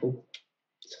to people.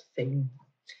 It's a thing.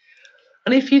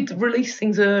 And if you release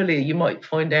things earlier, you might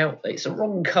find out that it's a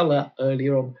wrong colour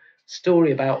earlier on.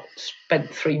 Story about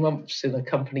spent 3 months in a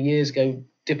company years ago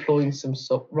deploying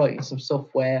writing some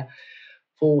software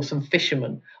for some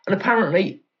fishermen. And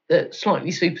apparently they're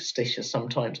slightly superstitious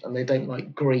sometimes and they don't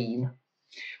like green.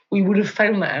 We would have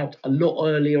found that out a lot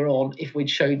earlier on if we'd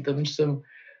showed them some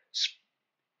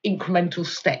incremental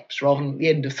steps rather than at the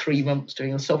end of 3 months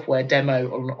doing a software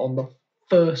demo on the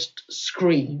first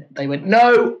screen. They went,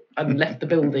 no, and left the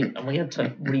building and we had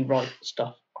to rewrite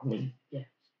stuff. I mean, yeah.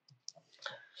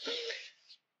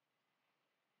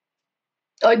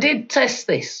 I did test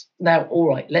this. Now, all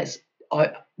right,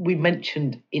 we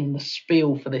mentioned in the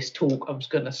spiel for this talk, I was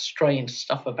going to stray into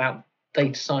stuff about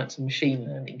data science and machine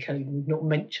learning code. We've not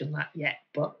mentioned that yet,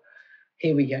 but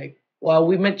here we go. Well,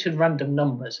 we mentioned random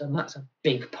numbers, and that's a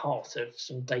big part of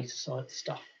some data science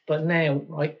stuff. But now,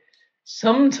 right,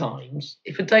 sometimes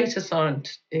if a data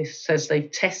scientist says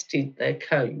they've tested their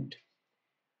code,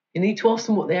 you need to ask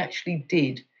them what they actually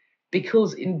did.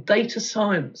 Because in data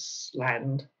science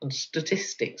land and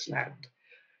statistics land,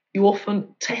 you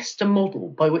often test a model,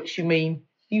 by which you mean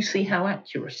you see how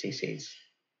accurate it is.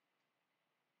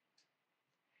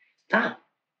 That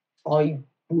I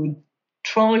would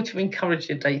try to encourage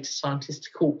a data scientist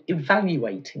to call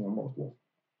evaluating a model.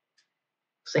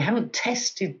 Because they haven't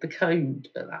tested the code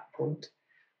at that point.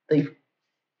 They've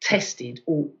tested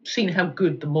or seen how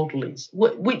good the model is,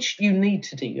 which you need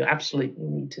to do, you absolutely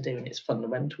need to do, and it's a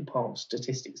fundamental part of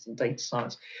statistics and data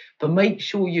science. But make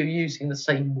sure you're using the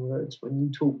same words when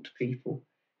you talk to people.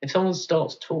 If someone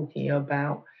starts talking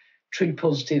about true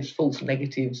positives, false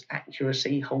negatives,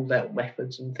 accuracy, holdout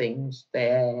methods and things,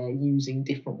 they're using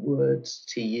different words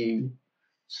to you.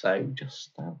 So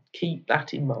just keep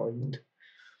that in mind.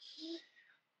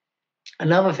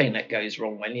 Another thing that goes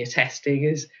wrong when you're testing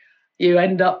is you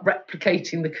end up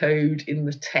replicating the code in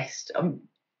the test.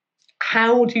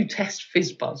 How do you test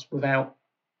FizzBuzz without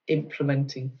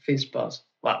implementing FizzBuzz?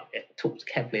 Well, talk to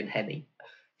Kevlin Henny.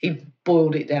 He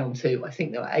boiled it down to, I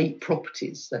think there were 8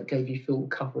 properties that gave you full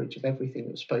coverage of everything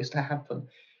that was supposed to happen,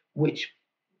 which,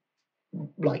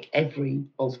 like every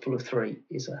multiple of 3,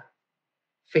 is a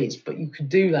fizz. But you could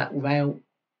do that without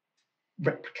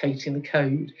replicating the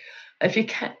code. If you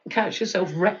catch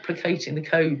yourself replicating the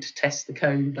code to test the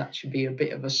code, that should be a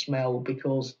bit of a smell,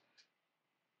 because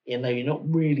you're not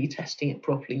really testing it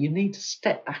properly. You need to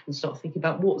step back and start thinking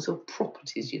about what sort of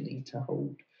properties you need to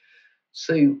hold.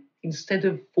 So instead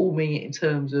of forming it in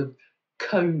terms of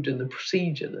code and the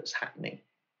procedure that's happening,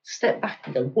 step back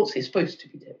and go, what's it supposed to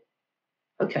be doing?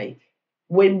 Okay,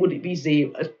 when would it be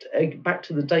 0? Back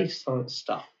to the data science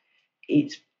stuff.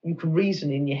 You can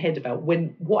reason in your head about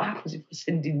what happens if we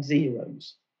send in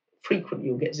zeros. Frequently,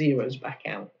 you'll get zeros back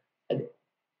out, and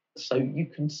so you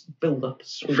can build up a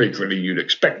suite. Frequently, you'd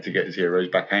expect to get zeros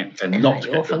back out, and you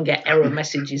often get error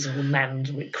messages or nans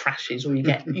and it crashes, or you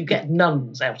get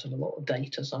nuns out of a lot of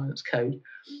data science code.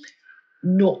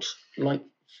 Not like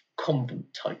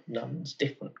convent type nuns,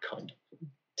 different kind of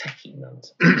techie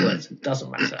nuns. It doesn't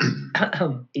matter.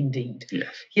 Indeed.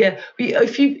 Yes. Yeah.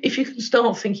 If you can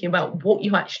start thinking about what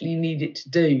you actually need it to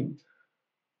do,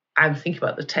 and think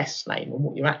about the test name and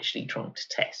what you're actually trying to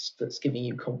test, that's giving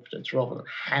you confidence rather than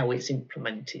how it's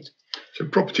implemented. So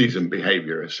properties and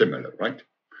behaviour are similar, right?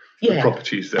 Yeah. The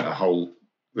properties that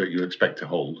you expect to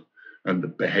hold, and the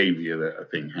behaviour that a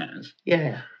thing has.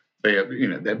 Yeah.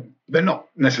 They're not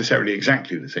necessarily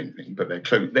exactly the same thing, but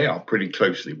they are pretty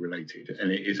closely related,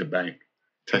 and it is about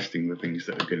testing the things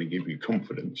that are going to give you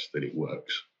confidence that it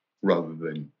works, rather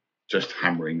than just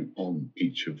hammering on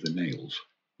each of the nails.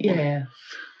 Yeah,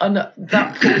 and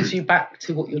that pulls you back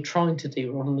to what you're trying to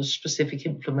do rather than the specific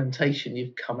implementation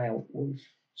you've come out with,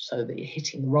 so that you're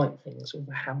hitting the right things with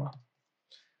a hammer.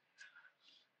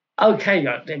 Okay,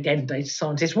 again, data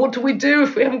scientists, what do we do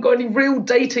if we haven't got any real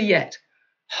data yet?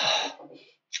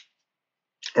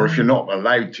 Or if you're not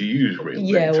allowed to use real data.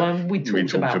 Yeah, well, we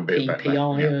talked about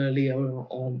PPI earlier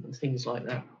on and things like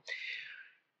that.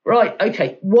 Right,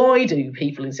 okay, why do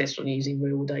people insist on using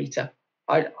real data?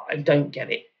 I don't get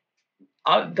it.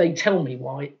 They tell me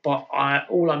why, but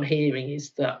all I'm hearing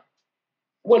is that,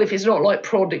 well, if it's not like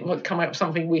prod, it might come out with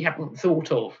something we haven't thought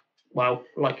of. Well,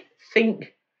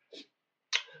 think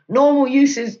normal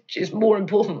usage is more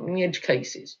important than the edge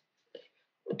cases.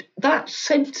 That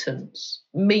sentence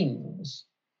means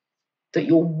that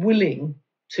you're willing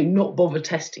to not bother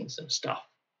testing some stuff.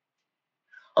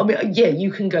 I mean, yeah,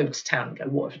 you can go to town and go,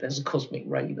 what if there's a cosmic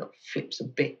ray that flips a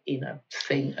bit in a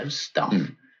thing and stuff?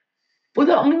 But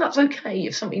I mean, that's okay.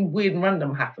 If something weird and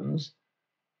random happens,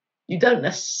 you don't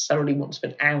necessarily want to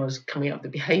spend hours coming up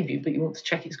with the behaviour, but you want to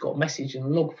check it's got a message in the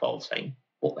log file saying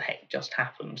what the heck just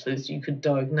happened, so that you could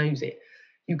diagnose it.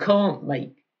 You can't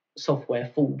make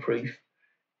software foolproof,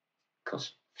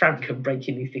 because Fran can break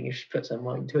anything if she puts her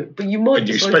mind to it. But you might. And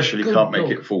you especially can't make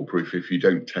it foolproof if you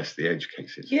don't test the edge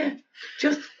cases. Yeah,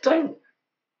 just don't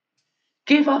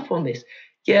give up on this.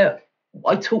 Yeah,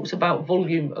 I talked about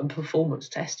volume and performance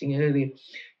testing earlier.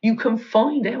 You can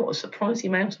find out a surprising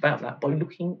amount about that by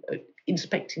looking at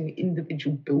inspecting the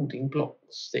individual building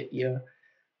blocks that you're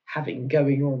having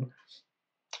going on.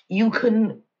 You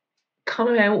can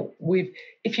come out with,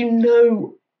 if you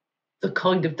know the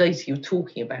kind of data you're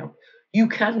talking about, you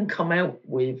can come out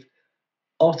with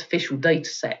artificial data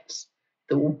sets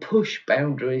that will push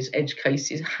boundaries, edge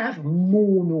cases, have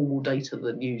more normal data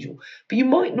than usual. But you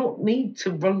might not need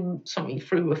to run something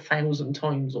through 1,000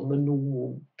 times on the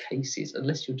normal cases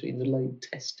unless you're doing the load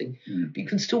testing. But you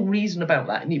can still reason about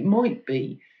that. And it might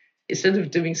be, instead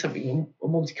of doing something, a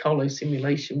Monte Carlo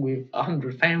simulation with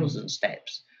 100,000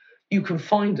 steps, you can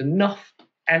find enough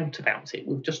out about it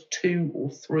with just 2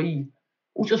 or 3,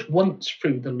 or just once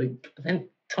through the loop. And then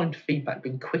time to feedback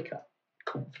being quicker,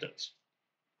 confidence.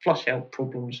 Flush out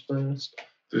problems first.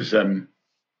 There's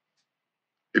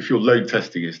if your load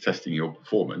testing is testing your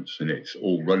performance and it's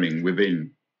all running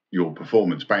within your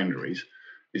performance boundaries,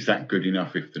 is that good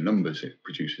enough if the numbers it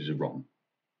produces are wrong?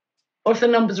 Or if the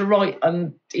numbers are right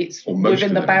and it's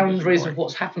within the boundaries of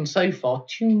what's happened so far,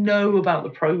 do you know about the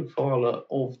profile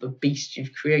of the beast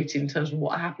you've created in terms of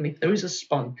what happened if there is a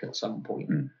spike at some point?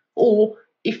 Or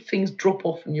if things drop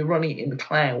off and you're running it in the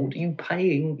cloud, are you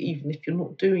paying even if you're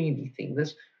not doing anything?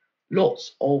 There's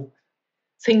lots of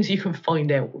things you can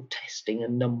find out with testing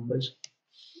and numbers.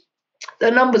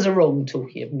 The numbers are wrong,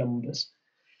 talking of numbers.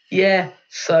 Yeah,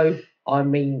 so, I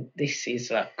mean, this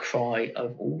is a cry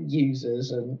of all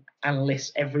users and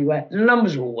analysts everywhere. The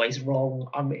numbers are always wrong.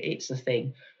 I mean, it's the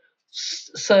thing.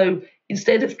 So,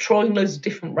 instead of trying loads of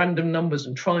different random numbers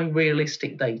and trying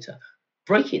realistic data,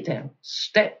 break it down,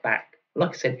 step back. Like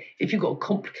I said, if you've got a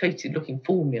complicated looking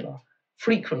formula,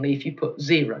 frequently if you put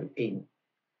 0 in,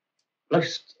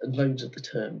 most and loads of the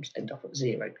terms end up at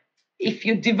 0. If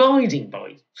you're dividing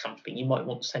by something, you might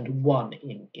want to send a 1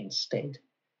 in instead.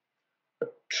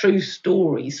 But true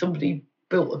story, somebody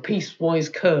built a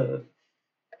piecewise curve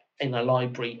in a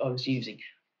library I was using.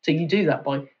 So you do that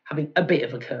by having a bit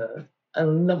of a curve and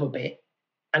another bit,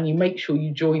 and you make sure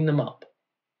you join them up.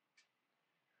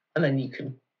 And then you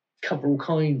can cover all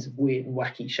kinds of weird and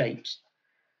wacky shapes.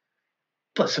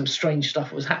 But some strange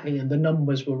stuff was happening and the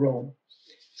numbers were wrong.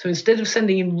 So instead of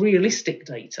sending in realistic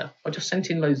data, I just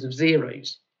sent in loads of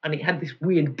zeros. And it had this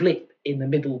weird blip in the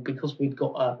middle because we'd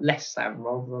got a less than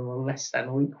rather than a less than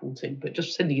or equal to. But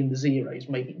just sending in the zeros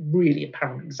made it really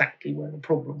apparent exactly where the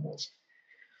problem was.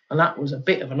 And that was a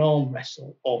bit of an arm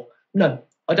wrestle of, no,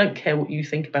 I don't care what you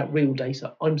think about real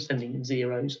data. I'm sending in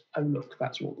zeros. Oh, look,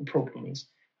 that's what the problem is.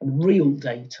 And real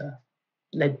data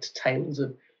led to tales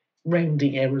of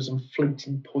rounding errors and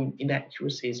floating point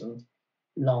inaccuracies and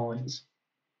lies.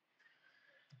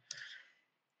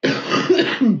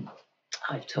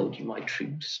 I've told you my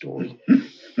true story.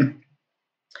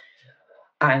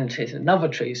 And here's another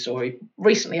true story.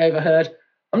 Recently overheard,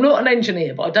 I'm not an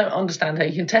engineer, but I don't understand how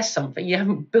you can test something you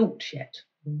haven't built yet.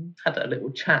 Had a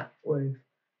little chat with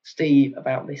Steve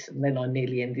about this, and then I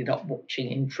nearly ended up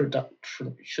watching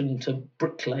Introduction to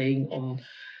Bricklaying on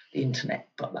the internet,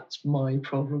 but that's my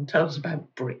problem. Tell us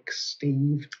about bricks,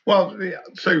 Steve. Well,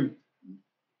 so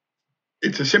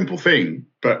it's a simple thing,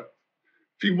 but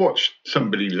if you watch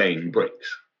somebody laying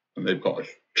bricks and they've got a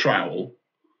trowel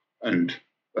and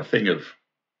a thing of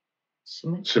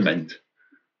cement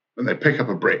and they pick up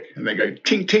a brick and they go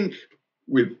tink tink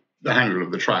with the handle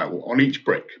of the trowel on each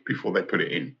brick before they put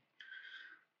it in.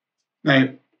 Now,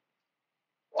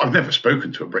 I've never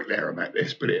spoken to a bricklayer about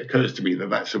this, but it occurs to me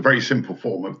that that's a very simple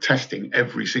form of testing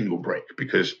every single brick,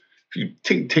 because if you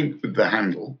tink tink with the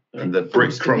handle and the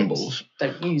brick crumbles,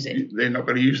 don't use it. They're not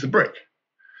going to use the brick.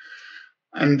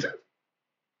 And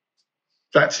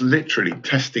that's literally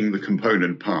testing the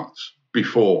component parts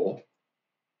before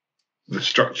the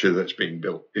structure that's being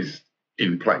built is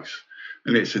in place.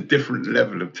 And it's a different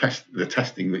level of the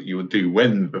testing that you would do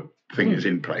when the thing is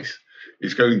in place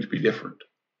is going to be different.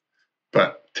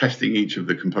 But testing each of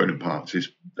the component parts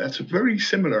that's a very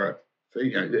similar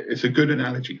thing. It's a good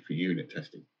analogy for unit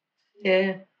testing.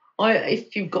 Yeah.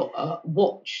 If you've got a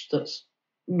watch that's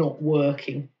not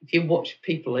working. If you watch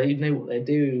people who know what they're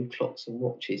doing with clocks and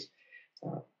watches,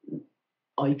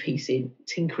 eyepiecing,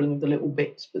 tinkering with the little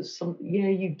bits, but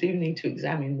you do need to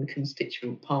examine the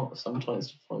constituent parts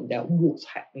sometimes to find out what's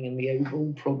happening in the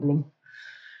overall problem.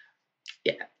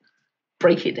 Yeah,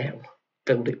 break it down,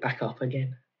 build it back up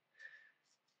again.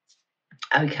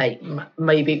 Okay,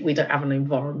 maybe we don't have an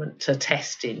environment to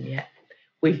test in yet.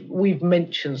 We've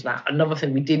mentioned that. Another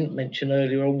thing we didn't mention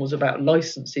earlier on was about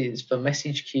licenses for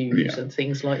message queues and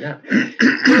things like that.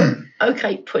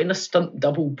 Okay, put in a stunt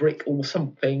double brick or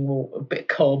something, or a bit of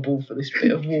cardboard for this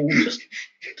bit of wall. Just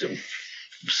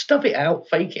stub it out,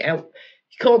 fake it out.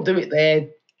 You can't do it there.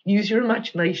 Use your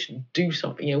imagination. Do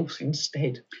something else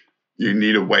instead. You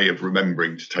need a way of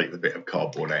remembering to take the bit of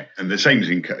cardboard out, and the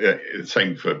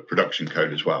same for production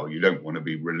code as well. You don't want to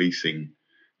be releasing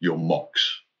your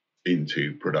mocks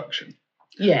into production.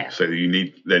 Yeah. So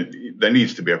there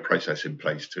needs to be a process in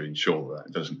place to ensure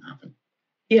that doesn't happen.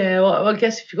 Yeah, well, I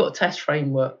guess if you've got a test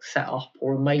framework set up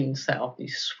or a main set up, you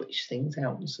switch things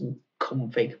out and some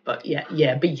config. But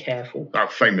yeah, be careful.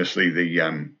 Famously,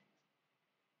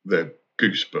 the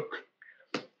Goose book,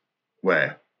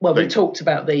 where we talked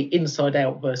about the inside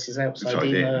out versus outside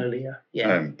in earlier.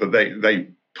 Yeah, but they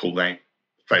pulled out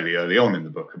fairly early on in the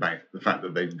book about the fact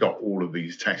that they've got all of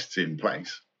these tests in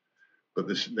place, but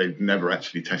they've never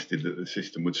actually tested that the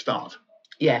system would start.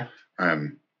 Yeah.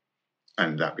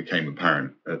 And that became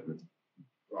apparent.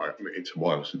 It's a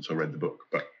while since I read the book,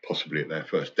 but possibly at their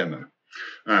first demo.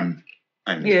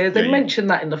 They mentioned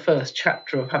that in the first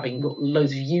chapter of having got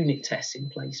loads of unit tests in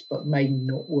place, but main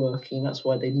not working. That's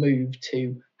why they moved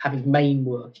to having main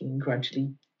working,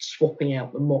 gradually swapping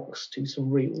out the mocks to some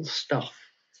real stuff.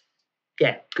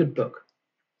 Yeah, good book.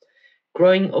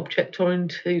 Growing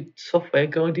object-oriented software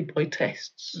guided by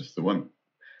tests. That's the one.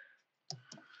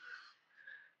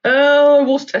 Oh, I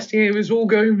was testing it. It was all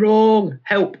going wrong.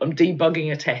 Help, I'm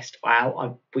debugging a test.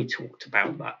 Wow, we talked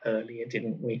about that earlier,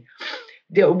 didn't we?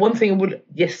 The one thing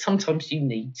sometimes you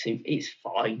need to. It's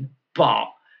fine. But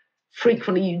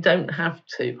frequently you don't have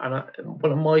to. And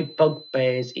one of my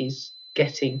bugbears is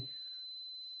getting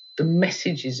the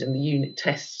messages in the unit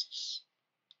tests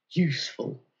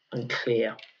useful and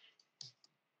clear.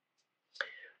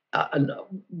 And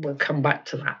we'll come back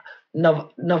to that.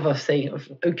 Another thing of,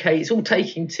 okay, it's all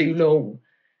taking too long.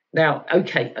 Now,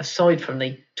 okay, aside from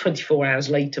the 24 hours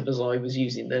later, as I was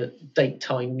using the date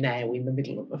time now in the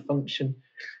middle of a function,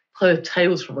 I heard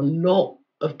tales from a lot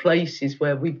of places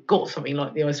where we've got something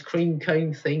like the ice cream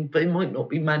cone thing, but it might not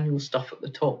be manual stuff at the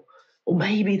top. Or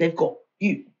maybe they've got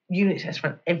unit tests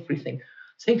around everything.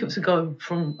 I think it was a guy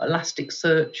from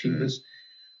Elasticsearch who was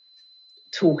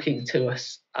talking to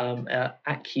us at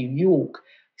Accu York.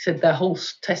 He said their whole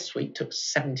test suite took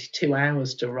 72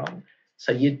 hours to run.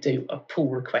 So you'd do a pull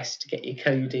request to get your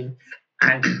code in,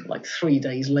 and like 3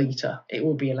 days later, it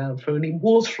would be allowed through, and it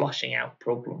was flushing out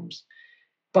problems.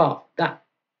 But that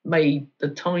made the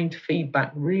time to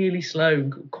feedback really slow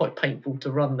and quite painful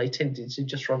to run. They tended to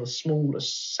just run a smaller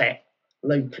set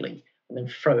locally and then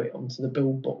throw it onto the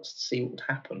build box to see what would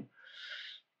happen.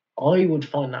 I would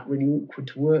find that really awkward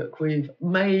to work with.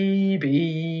 Maybe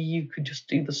you could just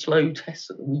do the slow tests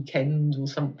at the weekend or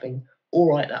something.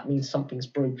 All right, that means something's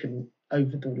broken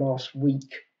over the last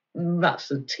week.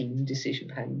 That's a team decision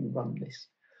how you run this.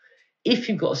 If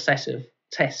you've got a set of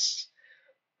tests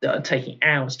that are taking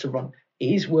hours to run, it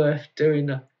is worth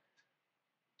doing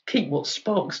keep what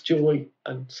sparks joy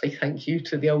and say thank you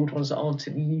to the old ones that aren't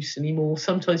in use anymore.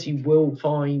 Sometimes you will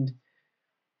find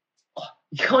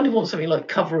you kind of want something like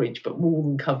coverage, but more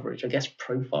than coverage. I guess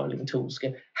profiling tools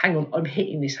go, hang on, I'm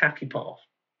hitting this happy path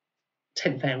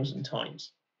 10,000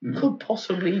 times. Could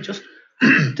possibly just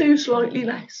do slightly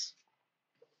less.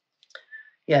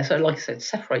 Yeah, so like I said,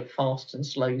 separate fast and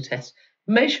slow tests.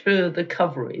 Measure the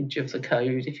coverage of the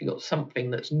code. If you've got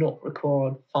something that's not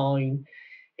required, fine.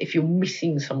 If you're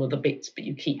missing some of the bits, but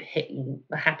you keep hitting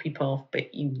the happy path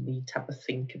bit, you need to have a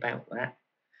think about that.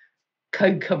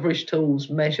 Code coverage tools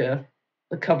measure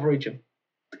the coverage of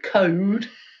the code.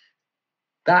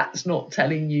 That's not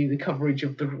telling you the coverage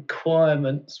of the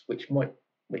requirements, which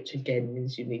again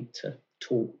means you need to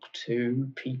talk to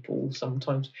people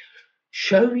sometimes.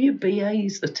 Show your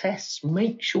BAs the tests.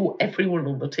 Make sure everyone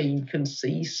on the team can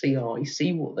see CI,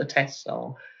 see what the tests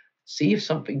are, see if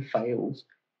something fails.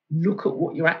 Look at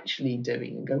what you're actually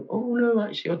doing and go, oh no,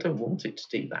 actually I don't want it to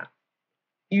do that.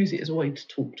 Use it as a way to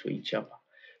talk to each other.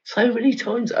 So many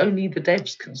times only the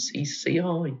devs can see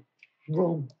CI.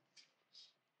 Wrong.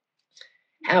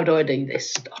 How do I do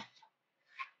this stuff?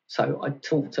 So I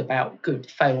talked about good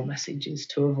fail messages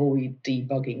to avoid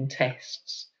debugging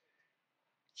tests.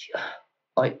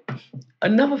 Like,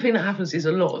 another thing that happens is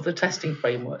a lot of the testing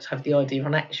frameworks have the idea of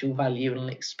an actual value and an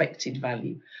expected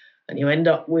value, and you end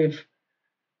up with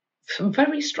some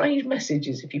very strange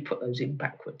messages if you put those in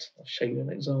backwards. I'll show you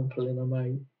an example in a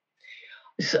moment.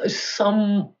 So,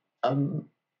 some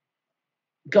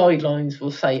guidelines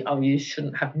will say, oh, you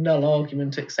shouldn't have null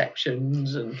argument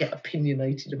exceptions and get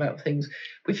opinionated about things.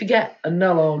 But if you get a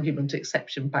null argument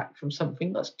exception back from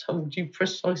something that's told you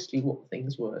precisely what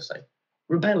things were, so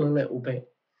rebel a little bit.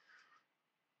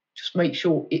 Just make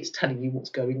sure it's telling you what's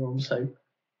going on. So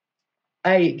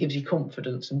A, it gives you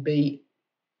confidence, and B,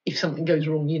 if something goes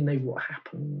wrong, you know what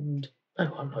happened.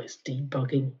 Oh, I know it's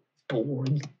debugging.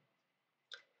 Boring.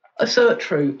 Assert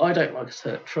true. I don't like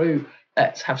assert true.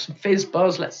 Let's have some fizz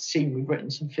bars. Let's assume we've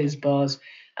written some fizz bars,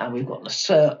 and we've got an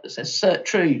assert that says assert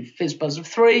true. Fizz bars of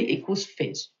 3 equals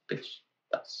fizz, because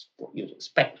that's what you'd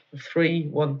expect for 3,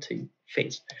 1, 2,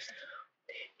 fizz.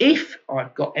 If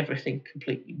I've got everything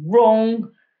completely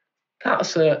wrong, that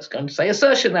assert's going to say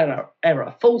assertion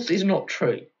error. False is not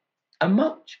true. And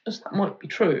much as that might be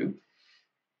true,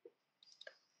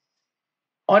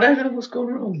 I don't know what's gone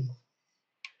wrong.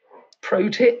 Pro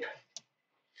tip: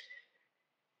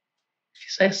 if you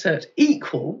say assert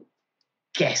equal,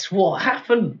 guess what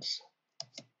happens?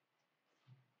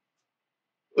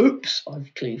 Oops,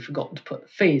 I've clearly forgotten to put the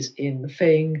fizz in the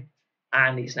thing,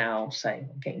 and it's now saying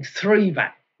I'm getting 3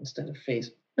 back instead of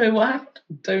fizz. No, what happened?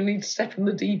 Don't need to step in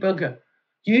the debugger.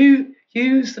 You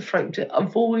use the frame to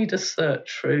avoid assert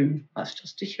true. That's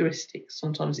just a heuristic.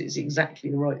 Sometimes it's exactly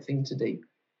the right thing to do.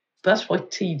 That's why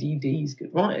TDD is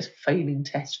good. Write a failing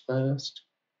test first,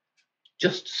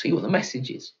 just to see what the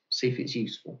message is, see if it's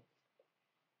useful.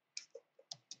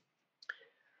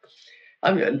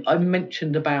 I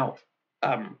mentioned about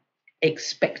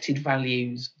expected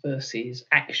values versus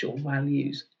actual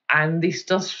values, and this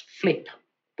does flip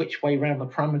which way around the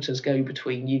parameters go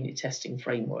between unit testing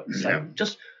frameworks. So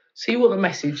just see what the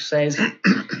message says.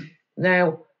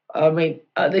 Now, I mean,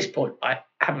 at this point, I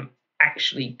haven't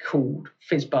actually called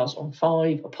fizz bars on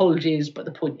 5. Apologies, but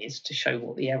the point is to show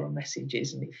what the error message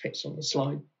is, and it fits on the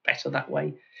slide better that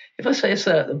way. If I say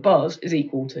assert the buzz is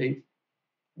equal to,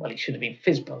 well, it should have been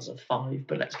fizz buzz of 5,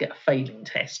 but let's get a failing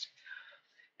test.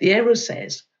 The error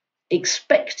says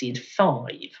expected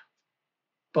 5,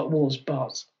 but was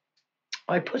buzz.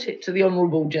 I put it to the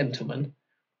honourable gentleman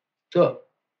that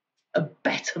a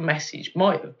better message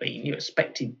might have been you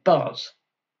expected buzz,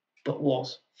 but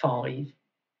was 5,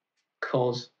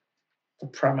 because the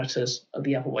parameters are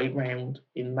the other way round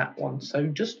in that one. So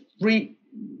just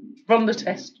run the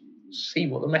test, see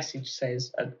what the message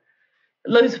says. And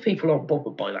loads of people aren't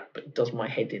bothered by that, but it does my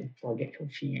head in. I get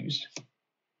confused.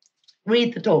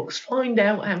 Read the docs, find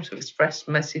out how to express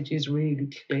messages really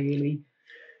clearly.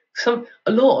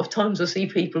 A lot of times I see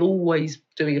people always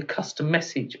doing a custom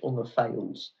message on the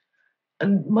fails.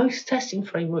 And most testing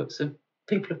frameworks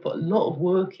people have put a lot of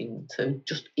work into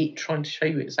just trying to show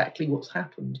you exactly what's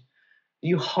happened.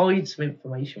 You hide some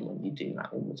information when you do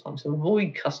that all the time. So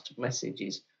avoid custom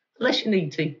messages. Unless you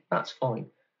need to, that's fine.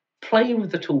 Play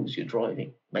with the tools you're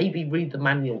driving. Maybe read the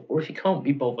manual, or if you can't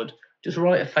be bothered, just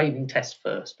write a failing test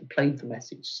first and play with the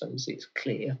message so as it's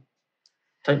clear.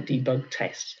 Don't debug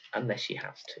tests unless you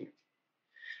have to.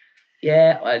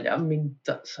 Yeah, I mean,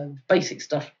 that's basic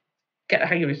stuff. Get a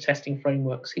hang of your testing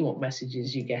framework, see what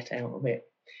messages you get out of it.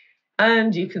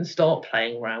 And you can start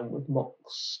playing around with mock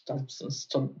stubs and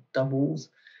stunt doubles.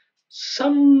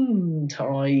 Sometimes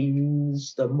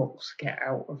the mocks get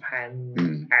out of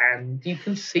hand, and you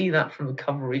can see that from the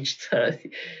coverage.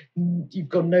 It's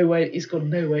gone nowhere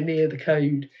near the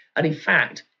code. And in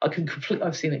fact,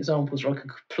 I've seen examples where I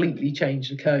could completely change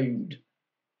the code.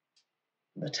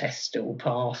 The test still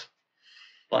pass.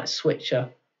 Like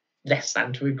switcher less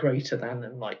than to a greater than,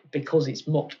 and because it's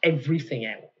mocked everything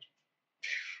out.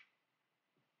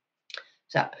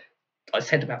 So I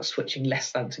said about switching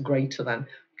less than to greater than.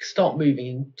 Start moving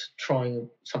into trying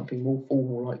something more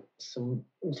formal, like some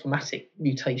automatic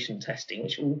mutation testing,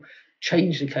 which will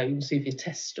change the code and see if your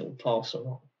tests still pass or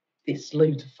not. It's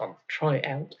loads of fun. Try it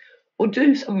out. Or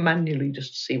do some manually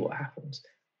just to see what happens.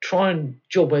 Try and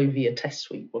job over your test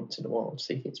suite once in a while to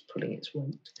see if it's pulling its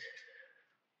weight.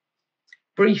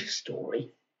 Brief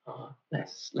story.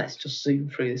 Let's just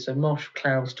zoom through this. So Marshall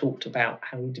Clowes talked about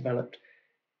how he developed,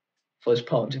 as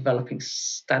part of developing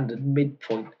standard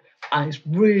midpoint. And it's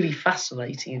really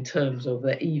fascinating in terms of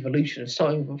the evolution of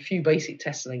starting with a few basic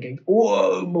tests and then going,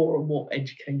 whoa, more and more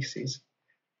edge cases.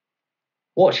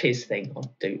 Watch his thing.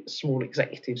 I'll do a small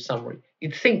executive summary.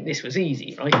 You'd think this was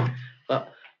easy, right?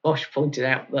 But Marsh pointed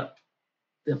out that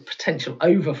the potential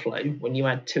overflow when you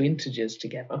add 2 integers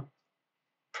together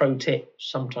Pro tip,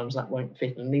 sometimes that won't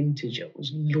fit an integer. I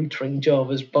was loitering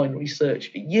Java's binary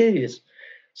search for years.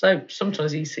 So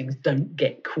sometimes these things don't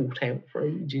get caught out for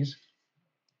ages.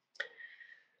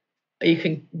 You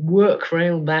can work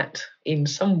around that in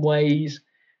some ways,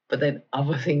 but then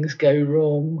other things go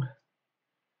wrong.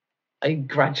 I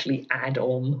gradually add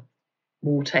on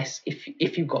more tests.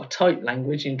 If you've got a type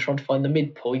language and you're trying to find the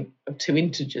midpoint of two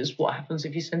integers, what happens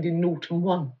if you send in 0 and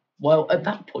 1? Well, at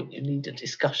that point, you need a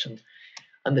discussion,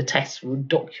 and the tests will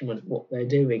document what they're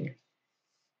doing.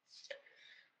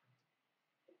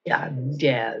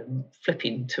 Yeah,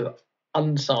 flipping to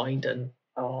unsigned and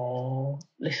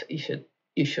listen,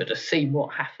 you should have seen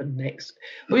what happened next.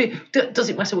 I mean, does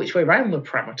it matter which way around the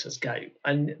parameters go?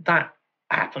 And that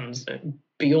happens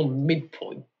beyond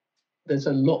midpoint. There's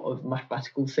a lot of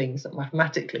mathematical things that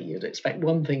mathematically you'd expect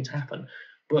one thing to happen,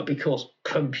 but because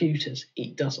computers,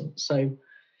 it doesn't. So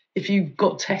if you've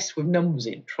got tests with numbers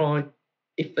in, try,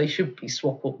 if they should be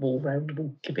swappable,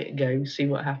 roundable, give it a go, see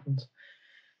what happens.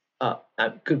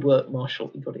 Good work,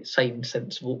 Marshall. You got it sane and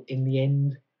sensible in the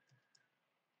end.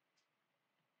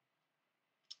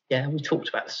 Yeah, we talked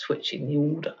about switching the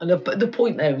order. And the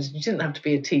point there was you didn't have to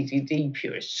be a TDD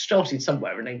purist. You started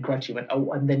somewhere and then gradually went,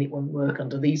 and then it won't work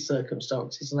under these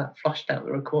circumstances. And that flushed out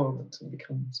the requirements and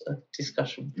becomes a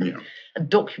discussion. Yeah. And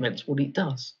documents what it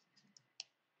does.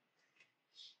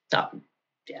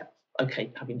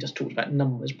 Okay, having just talked about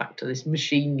numbers, back to this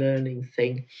machine learning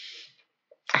thing.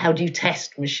 How do you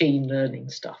test machine learning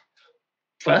stuff?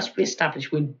 First, we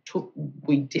establish we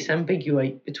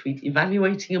disambiguate between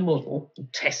evaluating a model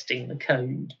and testing the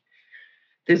code.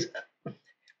 There's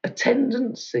a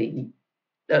tendency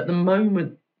at the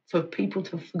moment for people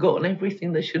to have forgotten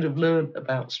everything they should have learned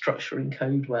about structuring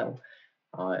code well.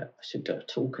 I should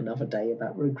talk another day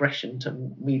about regression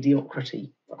to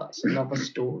mediocrity, but that's another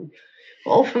story. I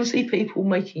often see people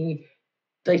making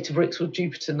Databricks or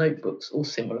Jupyter notebooks or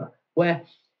similar, where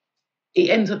it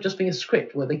ends up just being a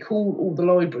script where they call all the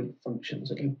library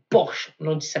functions and go, bosh,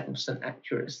 97%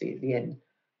 accuracy at the end.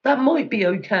 That might be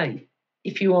okay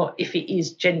if it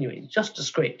is genuine, just a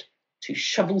script to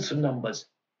shovel some numbers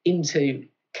into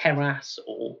Keras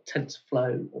or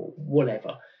TensorFlow or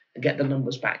whatever and get the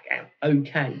numbers back out.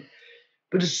 Okay.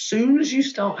 But as soon as you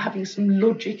start having some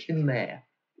logic in there,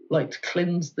 like to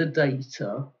cleanse the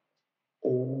data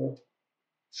or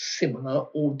similar,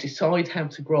 or decide how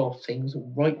to graph things or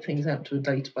write things out to a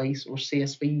database or a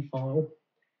CSV file,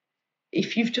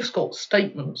 if you've just got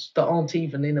statements that aren't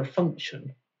even in a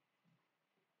function,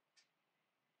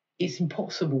 it's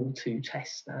impossible to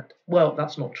test that. Well,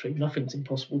 that's not true. Nothing's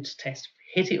impossible to test.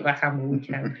 Hit it with a hammer, we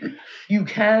can. You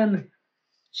can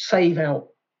save out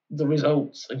the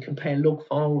results and compare log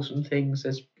files and things.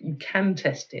 You can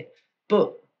test it.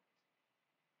 But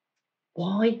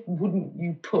why wouldn't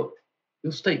you put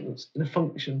your statements in a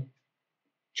function?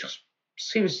 Just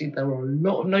seriously, there are a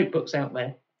lot of notebooks out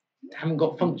there that haven't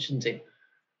got functions in.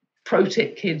 Pro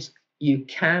tip, kids, you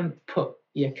can put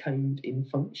your code in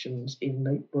functions in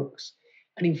notebooks.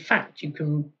 And in fact, you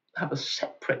can have a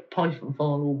separate Python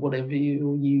file or whatever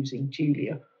you're using,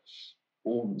 Julia,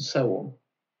 or so on,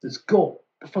 that's got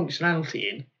the functionality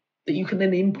in that you can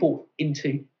then import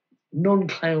into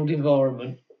non-cloud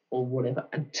environment or whatever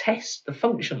and test the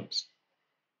functions.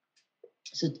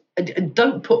 So, and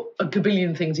don't put a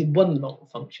gabillion things in one long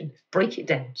function. Break it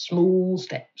down, small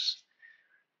steps.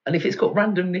 And if it's got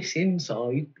randomness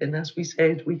inside, then as we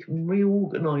said, we can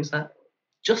reorganize that.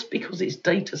 Just because it's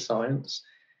data science,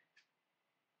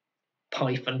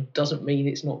 Python doesn't mean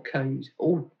it's not code.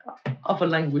 All other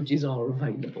languages are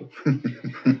available.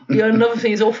 Another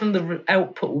thing is often the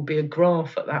output will be a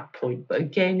graph at that point. But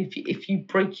again, if you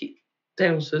break it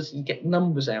down so as you get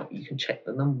numbers out, you can check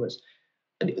the numbers.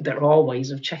 And there are ways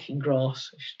of checking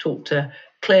graphs. I should talk to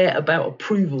Claire about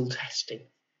approval testing.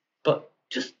 But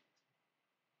just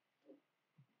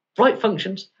write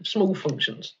functions, have small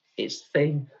functions. It's the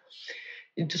thing.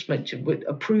 You just mentioned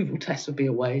approval tests would be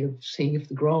a way of seeing if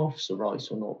the graphs are right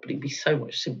or not, but it'd be so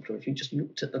much simpler if you just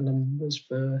looked at the numbers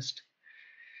first.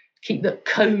 Keep that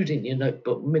code in your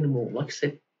notebook minimal. Like I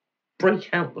said, break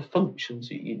out the functions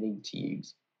that you need to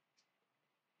use,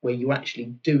 where you're actually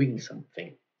doing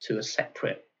something to a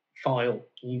separate file,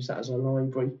 use that as a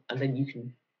library, and then you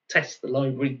can test the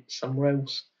library somewhere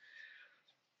else.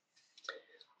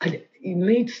 And you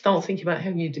need to start thinking about how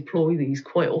you deploy these.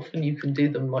 Quite often you can do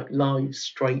them like live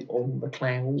straight on the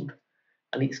cloud,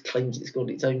 and it claims it's got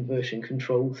its own version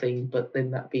control thing, but then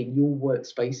that being your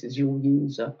workspace as your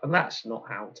user, and that's not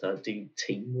how to do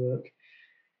teamwork.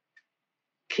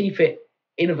 Keep it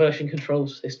in a version control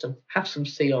system, have some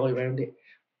CI around it.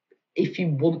 If you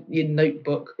want your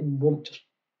notebook and you want just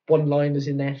one-liners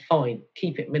in there, fine.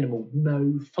 Keep it minimal.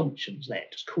 No functions there.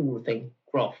 Just call the thing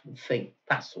graph and thing.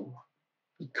 That's all.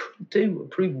 You could do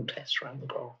approval tests around the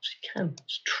graphs. You can.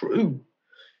 It's true.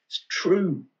 It's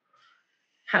true.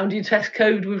 How do you test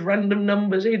code with random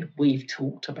numbers in? We've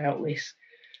talked about this.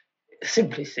 The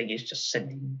simplest thing is just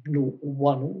sending 0 or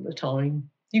 1 all the time.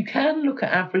 You can look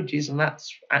at averages, and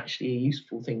that's actually a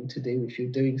useful thing to do if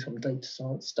you're doing some data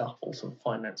science stuff or some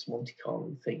finance Monte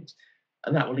Carlo things,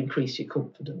 and that will increase your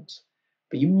confidence.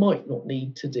 But you might not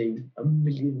need to do a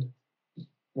million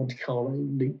Monte Carlo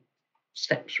loop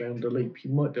steps around a loop.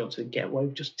 You might be able to get away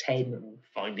with just 10 and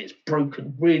find it's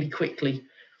broken really quickly.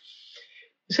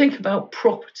 Think about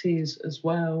properties as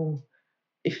well.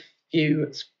 If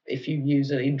you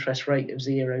use an interest rate of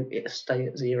 0, it'll stay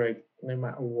at 0 no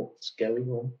matter what's going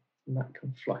on, and that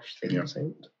can flush things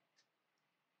out.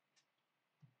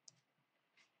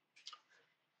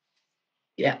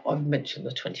 Yeah, I've mentioned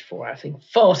the 24-hour thing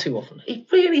far too often. It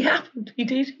really happened. He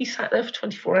did. He sat there for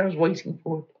 24 hours waiting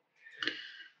for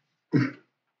it.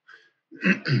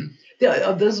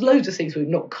 Yeah, there's loads of things we've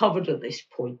not covered at this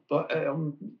point, but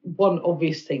one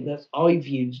obvious thing that I've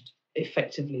used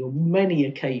effectively on many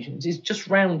occasions is just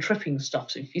round tripping stuff.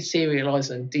 So if you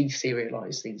serialize and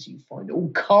deserialize things, you find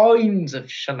all kinds of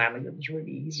shenanigans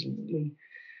really easily.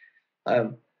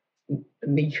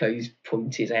 Nico's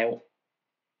pointed out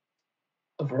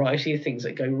a variety of things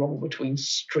that go wrong between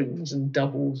strings and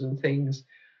doubles and things.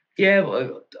 Yeah,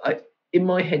 in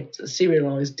my head,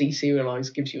 serialize,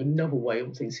 deserialize gives you another way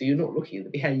on things. So you're not looking at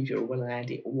the behavior or when I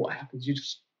add it or what happens. You're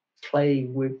just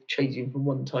playing with changing from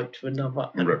one type to another.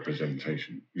 And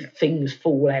representation. Yeah. Things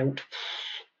fall out,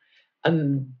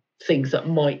 and things that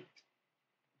might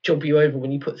job you over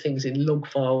when you put things in log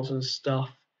files and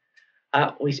stuff.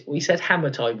 We said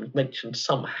Hammertime. We've mentioned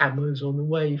some hammers on the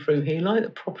way through here, like the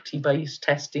property-based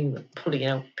testing, the pulling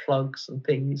out plugs and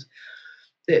things.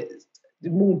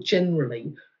 More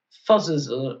generally,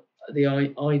 fuzzers are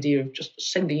the idea of just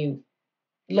sending in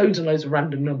loads and loads of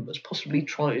random numbers, possibly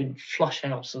try and flush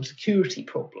out some security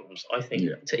problems, I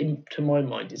think, to my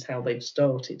mind, is how they've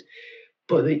started.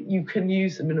 But you can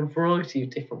use them in a variety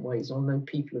of different ways. I know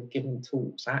people have given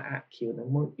talks at Accu, and there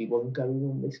might be one going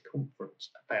on this conference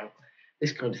about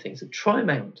this kind of thing. So try them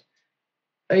out.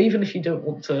 Even if you don't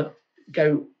want to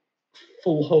go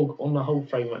full hog on the whole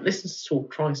framework, listen to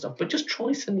talk, try stuff, but just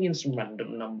try sending in some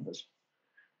random numbers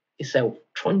yourself.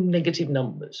 Try negative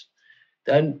numbers.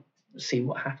 Then see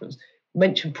what happens.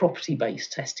 Mention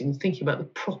property-based testing, thinking about the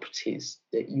properties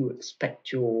that you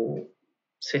expect your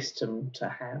system to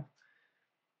have.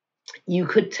 You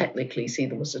could technically see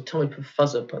them as a type of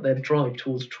fuzzer, but their drive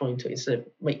towards trying to, instead of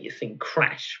make your thing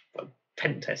crash by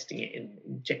pen testing it and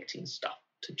injecting stuff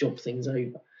to job things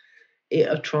over,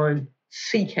 it'll try and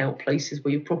seek out places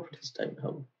where your properties don't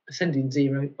hold. I send in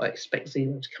 0, I expect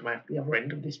 0 to come out the other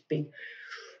end of this big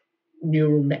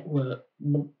neural network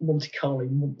Monte Carlo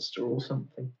monster or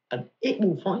something, and it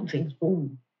will find things for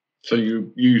you. So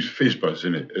you use FizzBuzz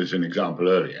in it as an example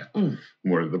earlier.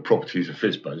 One of the properties of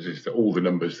FizzBuzz is that all the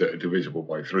numbers that are divisible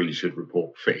by 3 should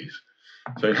report fizz.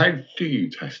 So how do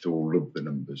you test all of the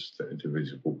numbers that are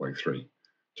divisible by 3?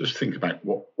 Just think about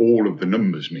what all of the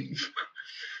numbers means.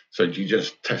 So do you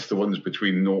just test the ones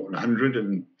between 0 and 100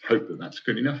 and hope that that's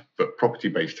good enough? But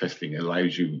property-based testing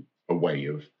allows you a way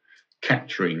of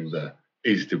capturing the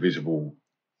is divisible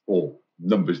or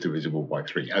numbers divisible by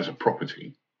 3 as a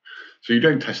property. So you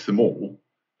don't test them all,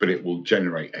 but it will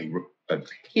generate a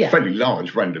fairly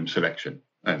large random selection.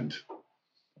 And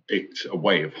it's a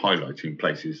way of highlighting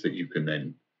places that you can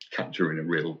then capture in a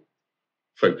real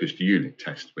focused unit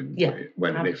test when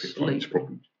and if it finds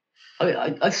problems.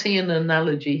 I see an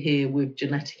analogy here with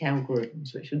genetic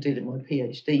algorithms, which I did in my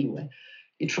PhD, where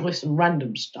you try some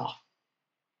random stuff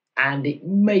and it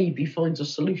maybe finds a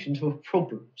solution to a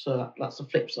problem. So that's the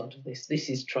flip side of this. This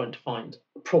is trying to find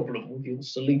a problem with your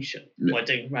solution by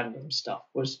doing random stuff,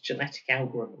 whereas genetic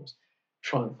algorithms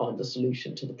try and find a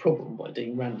solution to the problem by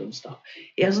doing random stuff.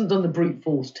 It hasn't done the brute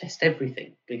force test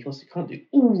everything because it can't do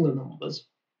all the numbers.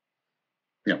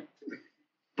 Yeah.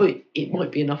 But it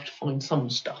might be enough to find some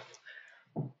stuff.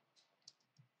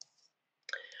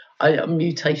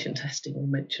 Mutation testing I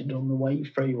mentioned on the way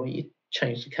through, where you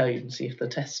change the code and see if the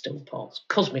test still passed.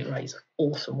 Cosmic Ray's an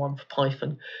awesome one for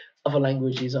Python. Other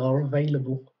languages are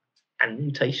available, and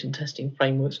mutation testing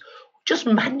frameworks. Just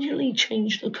manually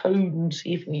change the code and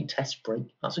see if any tests break.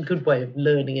 That's a good way of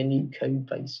learning a new code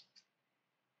base.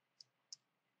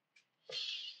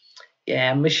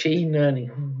 Yeah, machine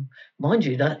learning. Mind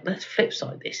you, let's flip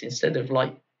side this. Instead of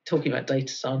like talking about data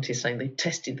scientists saying they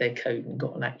tested their code and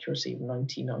got an accuracy of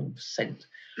 99%.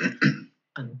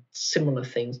 and similar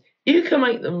things. You can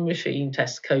make the machine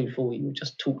test code for you. We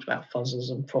just talked about fuzzers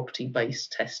and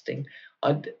property-based testing.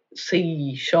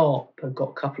 C# have got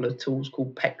a couple of tools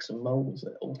called PECs and moles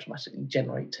that automatically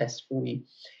generate tests for you.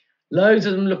 Loads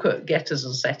of them look at getters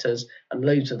and setters, and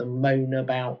loads of them moan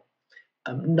about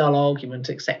null argument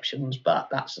exceptions, but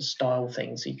that's a style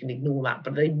thing, so you can ignore that.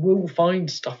 But they will find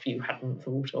stuff you hadn't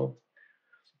thought of.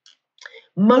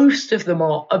 Most of them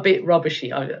are a bit rubbishy.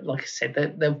 Like I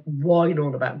said, they're whining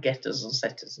on about getters and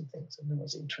setters and things, and no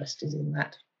one's interested in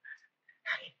that.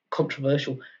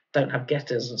 Controversial. Don't have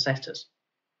getters and setters.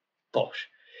 Bosh.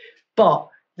 But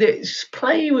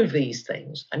play with these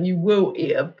things, and you will.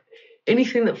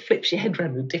 Anything that flips your head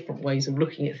around with different ways of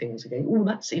looking at things again. Oh,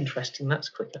 that's interesting. That's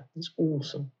quicker. It's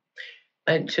awesome.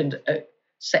 I mentioned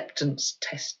acceptance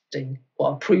testing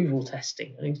or approval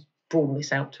testing. I need to broaden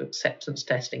this out to acceptance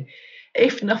testing.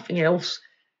 If nothing else,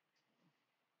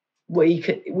 we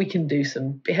can do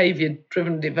some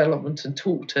behaviour-driven development and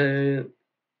talk to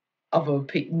other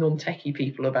non-techie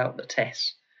people about the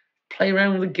tests. Play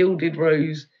around with the Gilded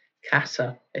Rose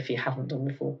kata if you haven't done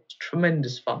before. It's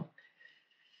tremendous fun.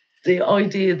 The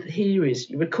idea here is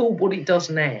you record what it does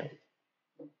now,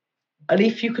 and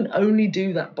if you can only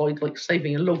do that by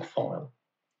saving a log file,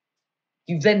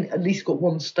 you've then at least got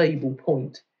one stable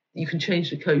point. You can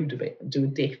change the code a bit and do a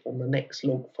diff on the next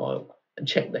log file and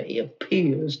check that it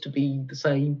appears to be the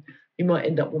same. You might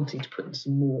end up wanting to put in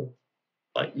some more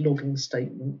logging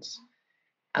statements.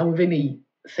 And with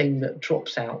anything that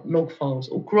drops out, log files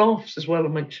or graphs as well, I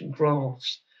mentioned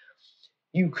graphs,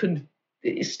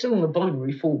 it's still in a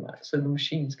binary format, so the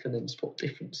machines can then spot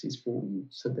differences for you.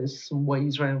 So there's some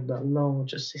ways around that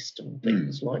larger system,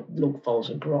 things like log files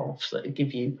and graphs that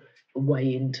give you a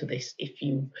way into this if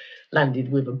you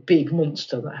landed with a big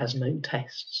monster that has no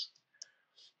tests.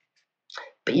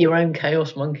 But your own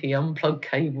chaos monkey, unplug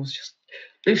cables, just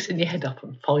loosen your head up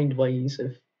and find ways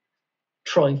of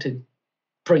trying to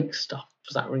break stuff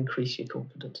that will increase your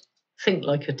confidence. Think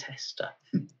like a tester.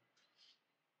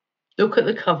 Look at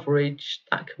the coverage.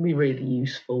 That can be really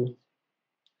useful.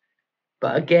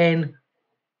 But again,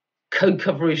 code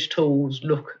coverage tools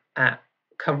look at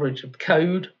coverage of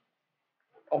code.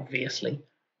 Obviously,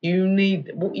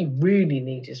 what you really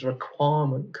need is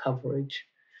requirement coverage,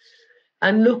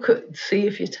 and see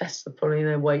if your tests are pulling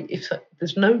their weight.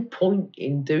 There's no point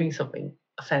in doing something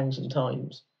 1,000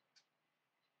 times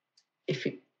if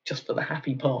it just for the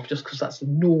happy path, just because that's the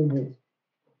normal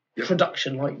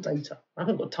production-like data. I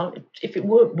haven't got time. If it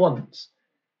worked once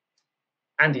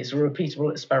and it's a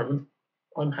repeatable experiment,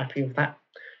 I'm happy with that.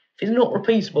 If it's not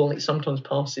repeatable and it sometimes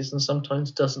passes and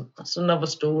sometimes doesn't, that's another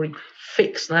story.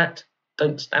 Fix that.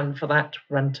 Don't stand for that.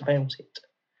 Rant about it.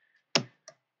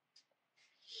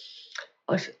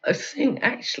 I think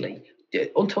actually,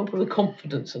 on top of the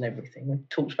confidence and everything, we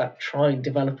talked about trying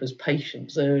developers'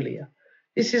 patience earlier.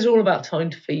 This is all about time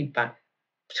to feedback.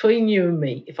 Between you and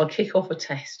me, if I kick off a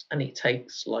test and it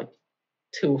takes 2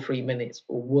 or 3 minutes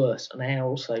or worse, an hour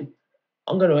or so,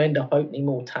 I'm going to end up opening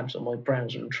more tabs on my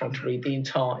browser and trying to read the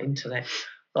entire internet.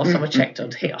 Last time I checked,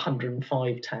 I'd hit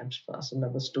 105 tabs, but that's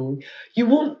another story. You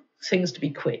want things to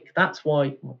be quick. That's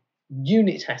why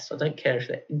unit tests, I don't care if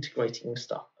they're integrating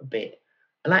stuff a bit.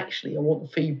 And actually, I want the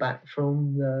feedback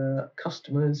from the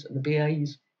customers and the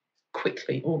BAs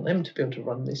quickly. I want them to be able to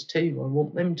run this too. I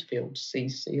want them to be able to see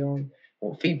CI. I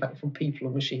want feedback from people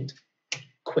and machines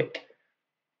quick.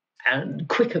 And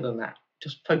quicker than that,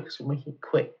 just focus on making it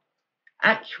quick.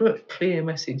 Accurate, clear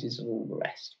messages and all the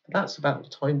rest. But that's about the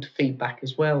time to feedback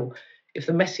as well. If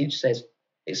the message says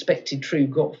expected true,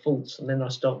 got false, and then I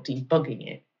start debugging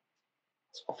it,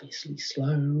 it's obviously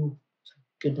slow.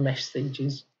 Good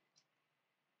messages.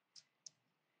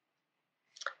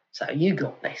 So you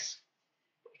got this.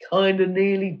 We're kind of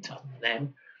nearly done now.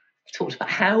 We've talked about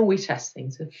how we test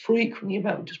things. They're frequently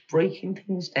about just breaking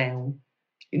things down.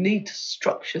 You need to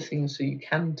structure things so you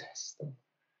can test them.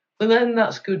 But then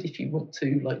that's good if you want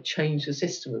to change the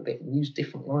system a bit and use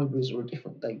different libraries or a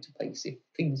different database. If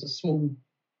things are small,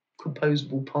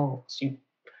 composable parts,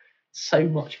 so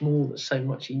much more, that's so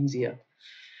much easier.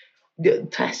 The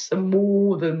tests are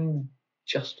more than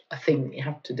just a thing that you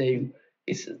have to do.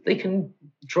 They can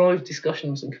drive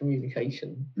discussions and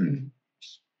communication.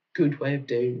 It's a good way of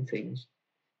doing things.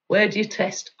 Where do you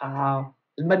test? As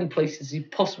many places as you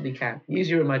possibly can. Use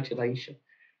your imagination.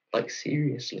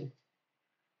 Seriously.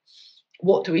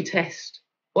 What do we test?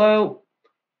 Well,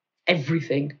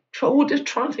 everything. Just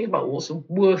try and think about what's the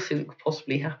worst thing that could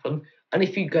possibly happen. And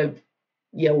if you go,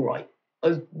 yeah, all right,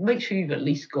 make sure you've at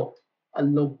least got a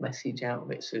log message out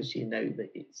of it so as you know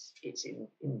that it's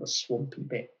in the swampy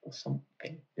bit or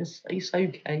something. It's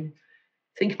okay.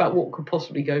 Think about what could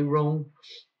possibly go wrong.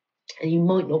 And you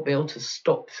might not be able to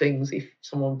stop things if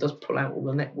someone does pull out all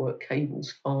the network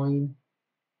cables, fine.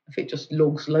 If it just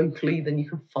logs locally, then you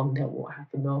can find out what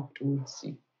happened afterwards.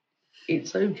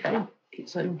 It's okay.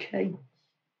 It's okay.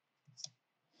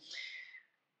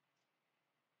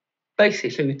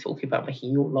 Basically, we're talking about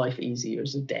making your life easier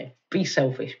as a dev. Be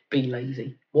selfish, be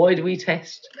lazy. Why do we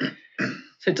test?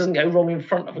 So it doesn't go wrong in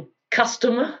front of a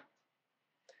customer.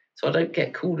 So I don't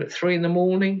get called at 3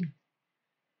 a.m.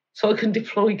 So I can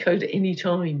deploy code at any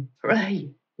time. Hooray!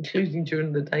 Including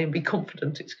during the day, and be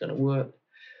confident it's going to work.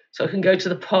 So I can go to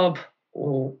the pub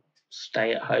or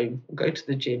stay at home or go to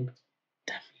the gym.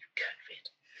 Damn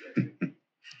you, COVID.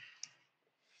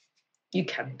 You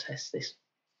can test this.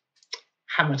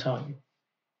 Hammertime.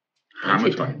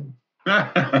 Hammertime.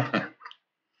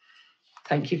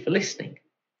 Thank you for listening.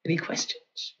 Any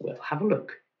questions? We'll have a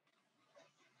look.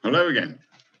 Hello again.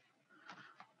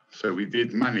 So we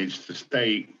did manage to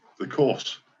stay the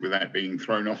course without being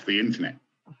thrown off the internet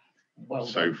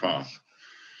so far.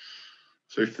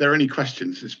 So if there are any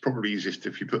questions, it's probably easiest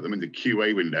if you put them in the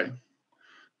QA window.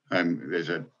 There's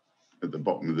at the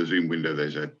bottom of the Zoom window,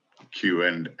 there's a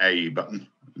Q&A button,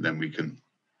 and then we can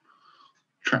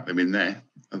track them in there.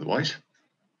 Otherwise,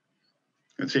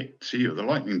 that's it. See you at the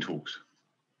lightning talks.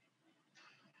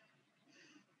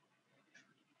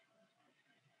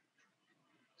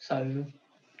 So you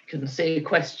can see a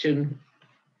question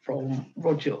from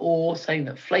Roger Orr saying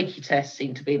that flaky tests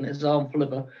seem to be an example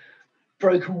of a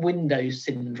broken Windows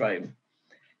syndrome.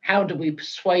 How do we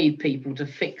persuade people to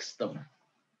fix them?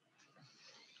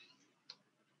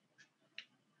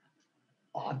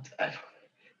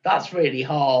 That's really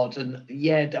hard. And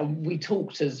yeah, we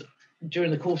talked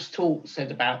during the course talk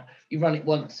said about you run it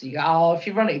once, you go, oh, if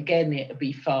you run it again, it'll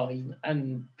be fine.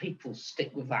 And people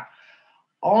stick with that.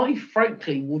 I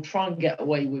frankly will try and get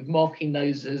away with marking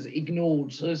those as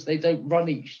ignored so as they don't run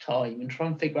each time, and try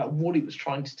and figure out what it was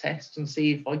trying to test and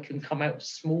see if I can come out with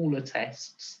smaller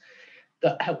tests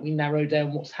that help me narrow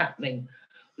down what's happening.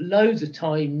 Loads of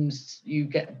times you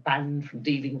get banned from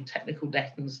dealing with technical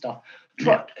debt and stuff.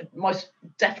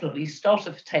 Definitely start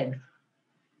at 10,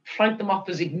 flag them up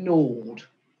as ignored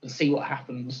and see what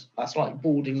happens. That's like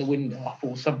boarding the window up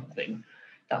or something.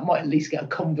 That might at least get a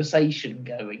conversation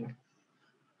going.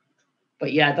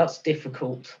 But yeah, that's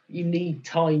difficult. You need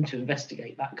time to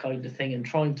investigate that kind of thing, and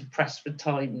trying to press for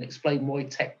time and explain why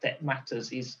tech debt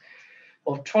matters is,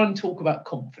 well, try and talk about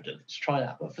confidence, try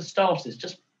that. But for starters,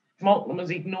 just mark them as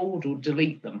ignored or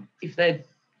delete them. If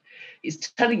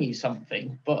it's telling you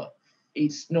something, but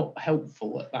it's not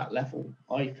helpful at that level,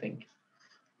 I think.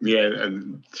 Yeah,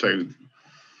 and so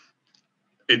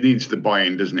it needs the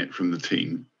buy-in, doesn't it, from the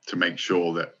team to make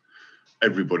sure that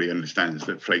everybody understands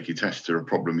that flaky tests are a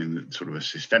problem in sort of a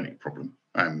systemic problem,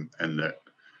 and that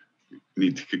you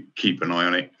need to keep an eye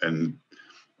on it. And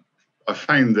I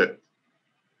found that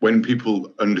when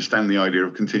people understand the idea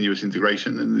of continuous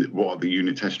integration and what are the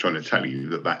unit tests trying to tell you,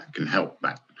 that can help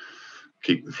that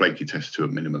keep the flaky tests to a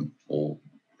minimum or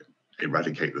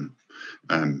eradicate them.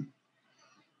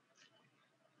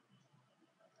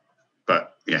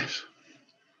 But yes,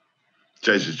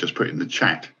 Jez has just put in the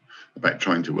chat about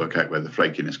trying to work out where the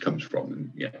flakiness comes from.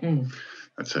 And yeah,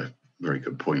 that's a very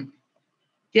good point.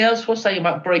 Yeah, that's what I was saying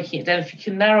about breaking it down. If you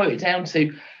can narrow it down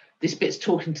to this bit's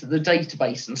talking to the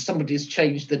database and somebody's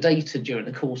changed the data during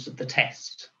the course of the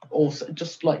test, or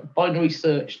just like binary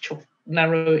search,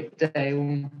 narrow it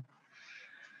down.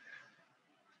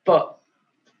 But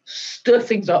stir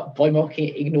things up by marking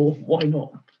it ignore, why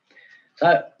not?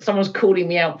 So someone's calling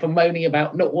me out for moaning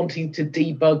about not wanting to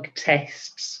debug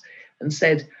tests and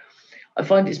said, I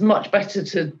find it's much better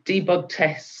to debug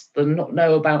tests than not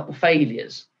know about the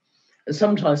failures. And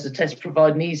sometimes the tests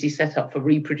provide an easy setup for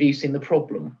reproducing the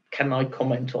problem. Can I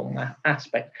comment on that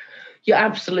aspect? You're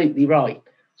absolutely right.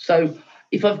 So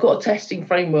if I've got a testing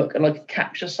framework and I can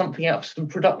capture something out of some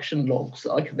production logs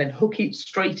that I can then hook it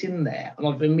straight in there, and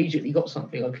I've immediately got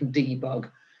something I can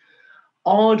debug,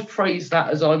 I'd phrase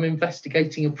that as I'm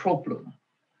investigating a problem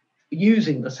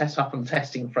using the setup and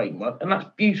testing framework, and that's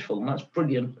beautiful and that's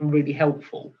brilliant and really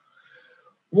helpful.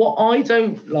 What I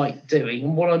don't like doing,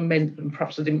 and what I meant, and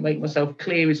perhaps I didn't make myself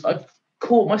clear, is I've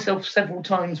caught myself several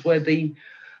times where the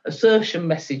assertion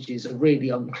messages are really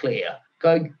unclear,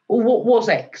 going, well, what was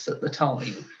X at the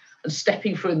time? And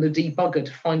stepping through in the debugger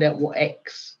to find out what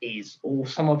X is or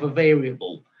some other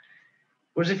variable.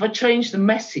 Whereas if I change the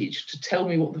message to tell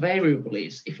me what the variable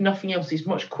is, if nothing else, is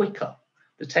much quicker.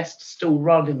 The tests still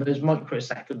run in those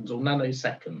microseconds or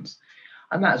nanoseconds.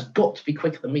 And that's got to be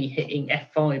quicker than me hitting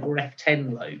F5 or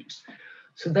F10 loads.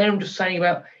 So there I'm just saying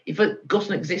about if you've got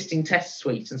an existing test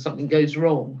suite and something goes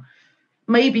wrong,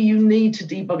 maybe you need to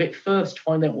debug it first to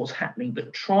find out what's happening,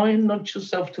 but try and nudge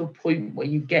yourself to a point where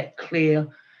you get clear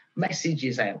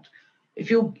messages out. If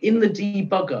you're in the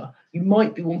debugger, you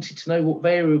might be wanting to know what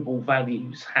variables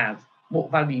variables have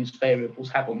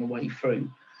on the way through.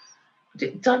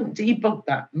 Don't debug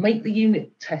that. Make the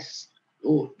unit tests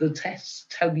or the tests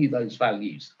tell you those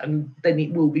values, and then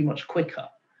it will be much quicker.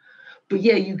 But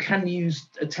yeah, you can use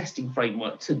a testing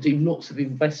framework to do lots of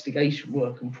investigation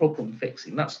work and problem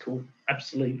fixing. That's cool.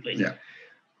 Absolutely. Yeah.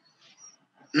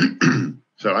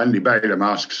 So Andy Balaam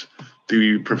asks, do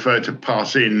you prefer to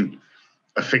pass in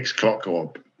a fixed clock,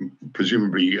 or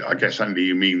presumably, I guess, Andy,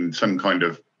 you mean some kind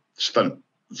of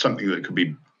something that could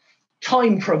be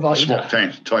time provider, swapped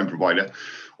out, time provider,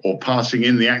 or passing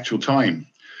in the actual time?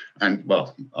 And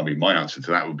well, I mean, my answer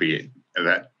to that would be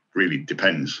that really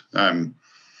depends.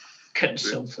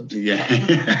 Consultant. Yeah.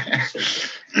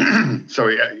 So,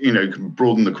 you know, can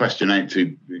broaden the question out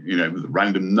to, you know,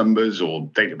 random numbers or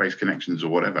database connections or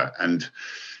whatever. And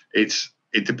it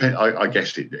depends. I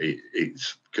guess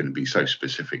it's going to be so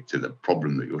specific to the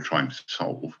problem that you're trying to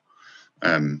solve.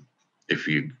 If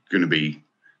the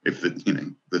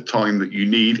time that you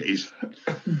need is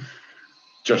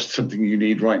just something you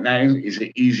need right now, is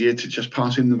it easier to just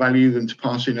pass in the value than to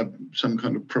pass in some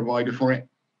kind of provider for it?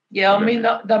 Yeah, I mean,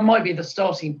 that might be the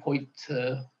starting point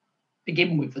to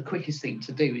begin with. The quickest thing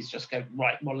to do is just go,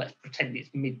 right, well, let's pretend it's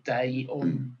midday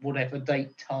on whatever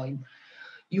date time.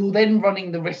 You're then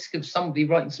running the risk of somebody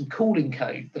writing some calling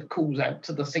code that calls out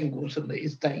to the singleton that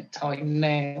is date time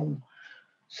now.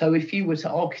 So if you were to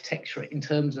architecture it in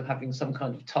terms of having some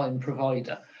kind of time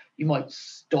provider, you might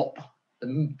stop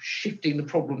them shifting the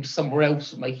problem to somewhere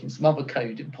else and making some other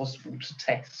code impossible to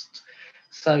test.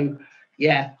 So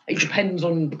yeah, it depends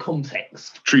on the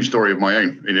context. True story of my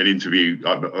own. In an interview,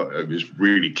 it was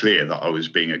really clear that I was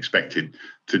being expected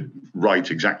to write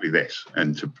exactly this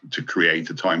and to create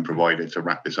a time provider to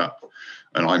wrap this up.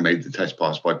 And I made the test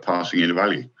pass by passing in a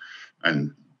value.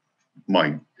 And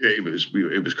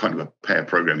it was kind of a pair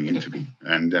programming interview.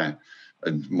 And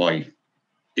my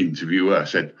interviewer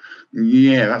said,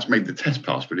 yeah, that's made the test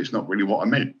pass, but it's not really what I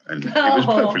meant. And it was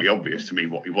perfectly obvious to me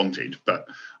what he wanted, but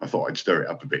I thought I'd stir it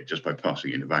up a bit just by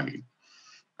passing in a value.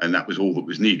 And that was all that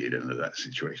was needed under that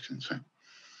situation. So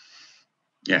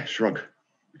yeah, shrug.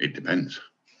 It depends.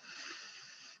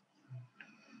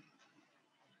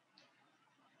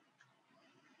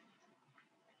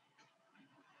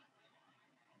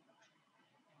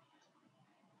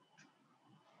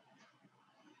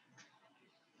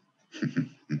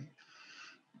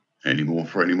 Any more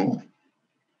for any more?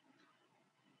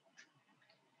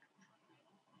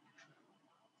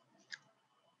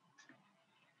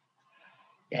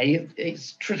 Yeah,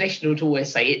 it's traditional to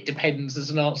always say it depends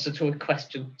as an answer to a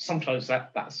question. Sometimes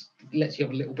that lets you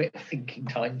have a little bit of thinking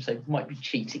time, so it might be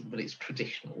cheating, but it's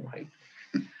traditional, right?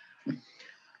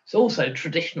 It's also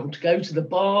traditional to go to the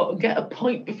bar and get a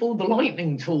pint before the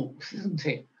lightning talks, isn't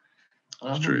it?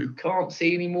 That's true. Can't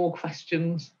see any more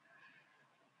questions.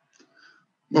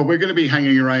 Well, we're going to be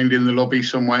hanging around in the lobby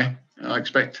somewhere, I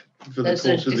expect, for the course of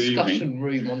the evening. There's a discussion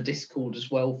room on Discord as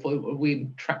well. Are we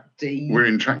in track D? We're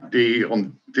in track D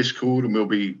on Discord, and we'll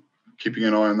be keeping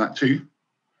an eye on that too.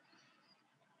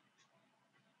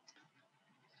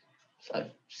 So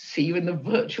see you in the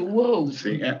virtual world.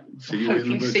 See you Hopefully in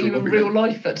the virtual see you in lobby real then.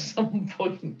 life at some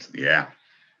point. Yeah.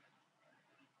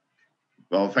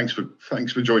 Well, thanks for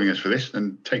joining us for this,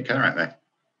 and take care out there.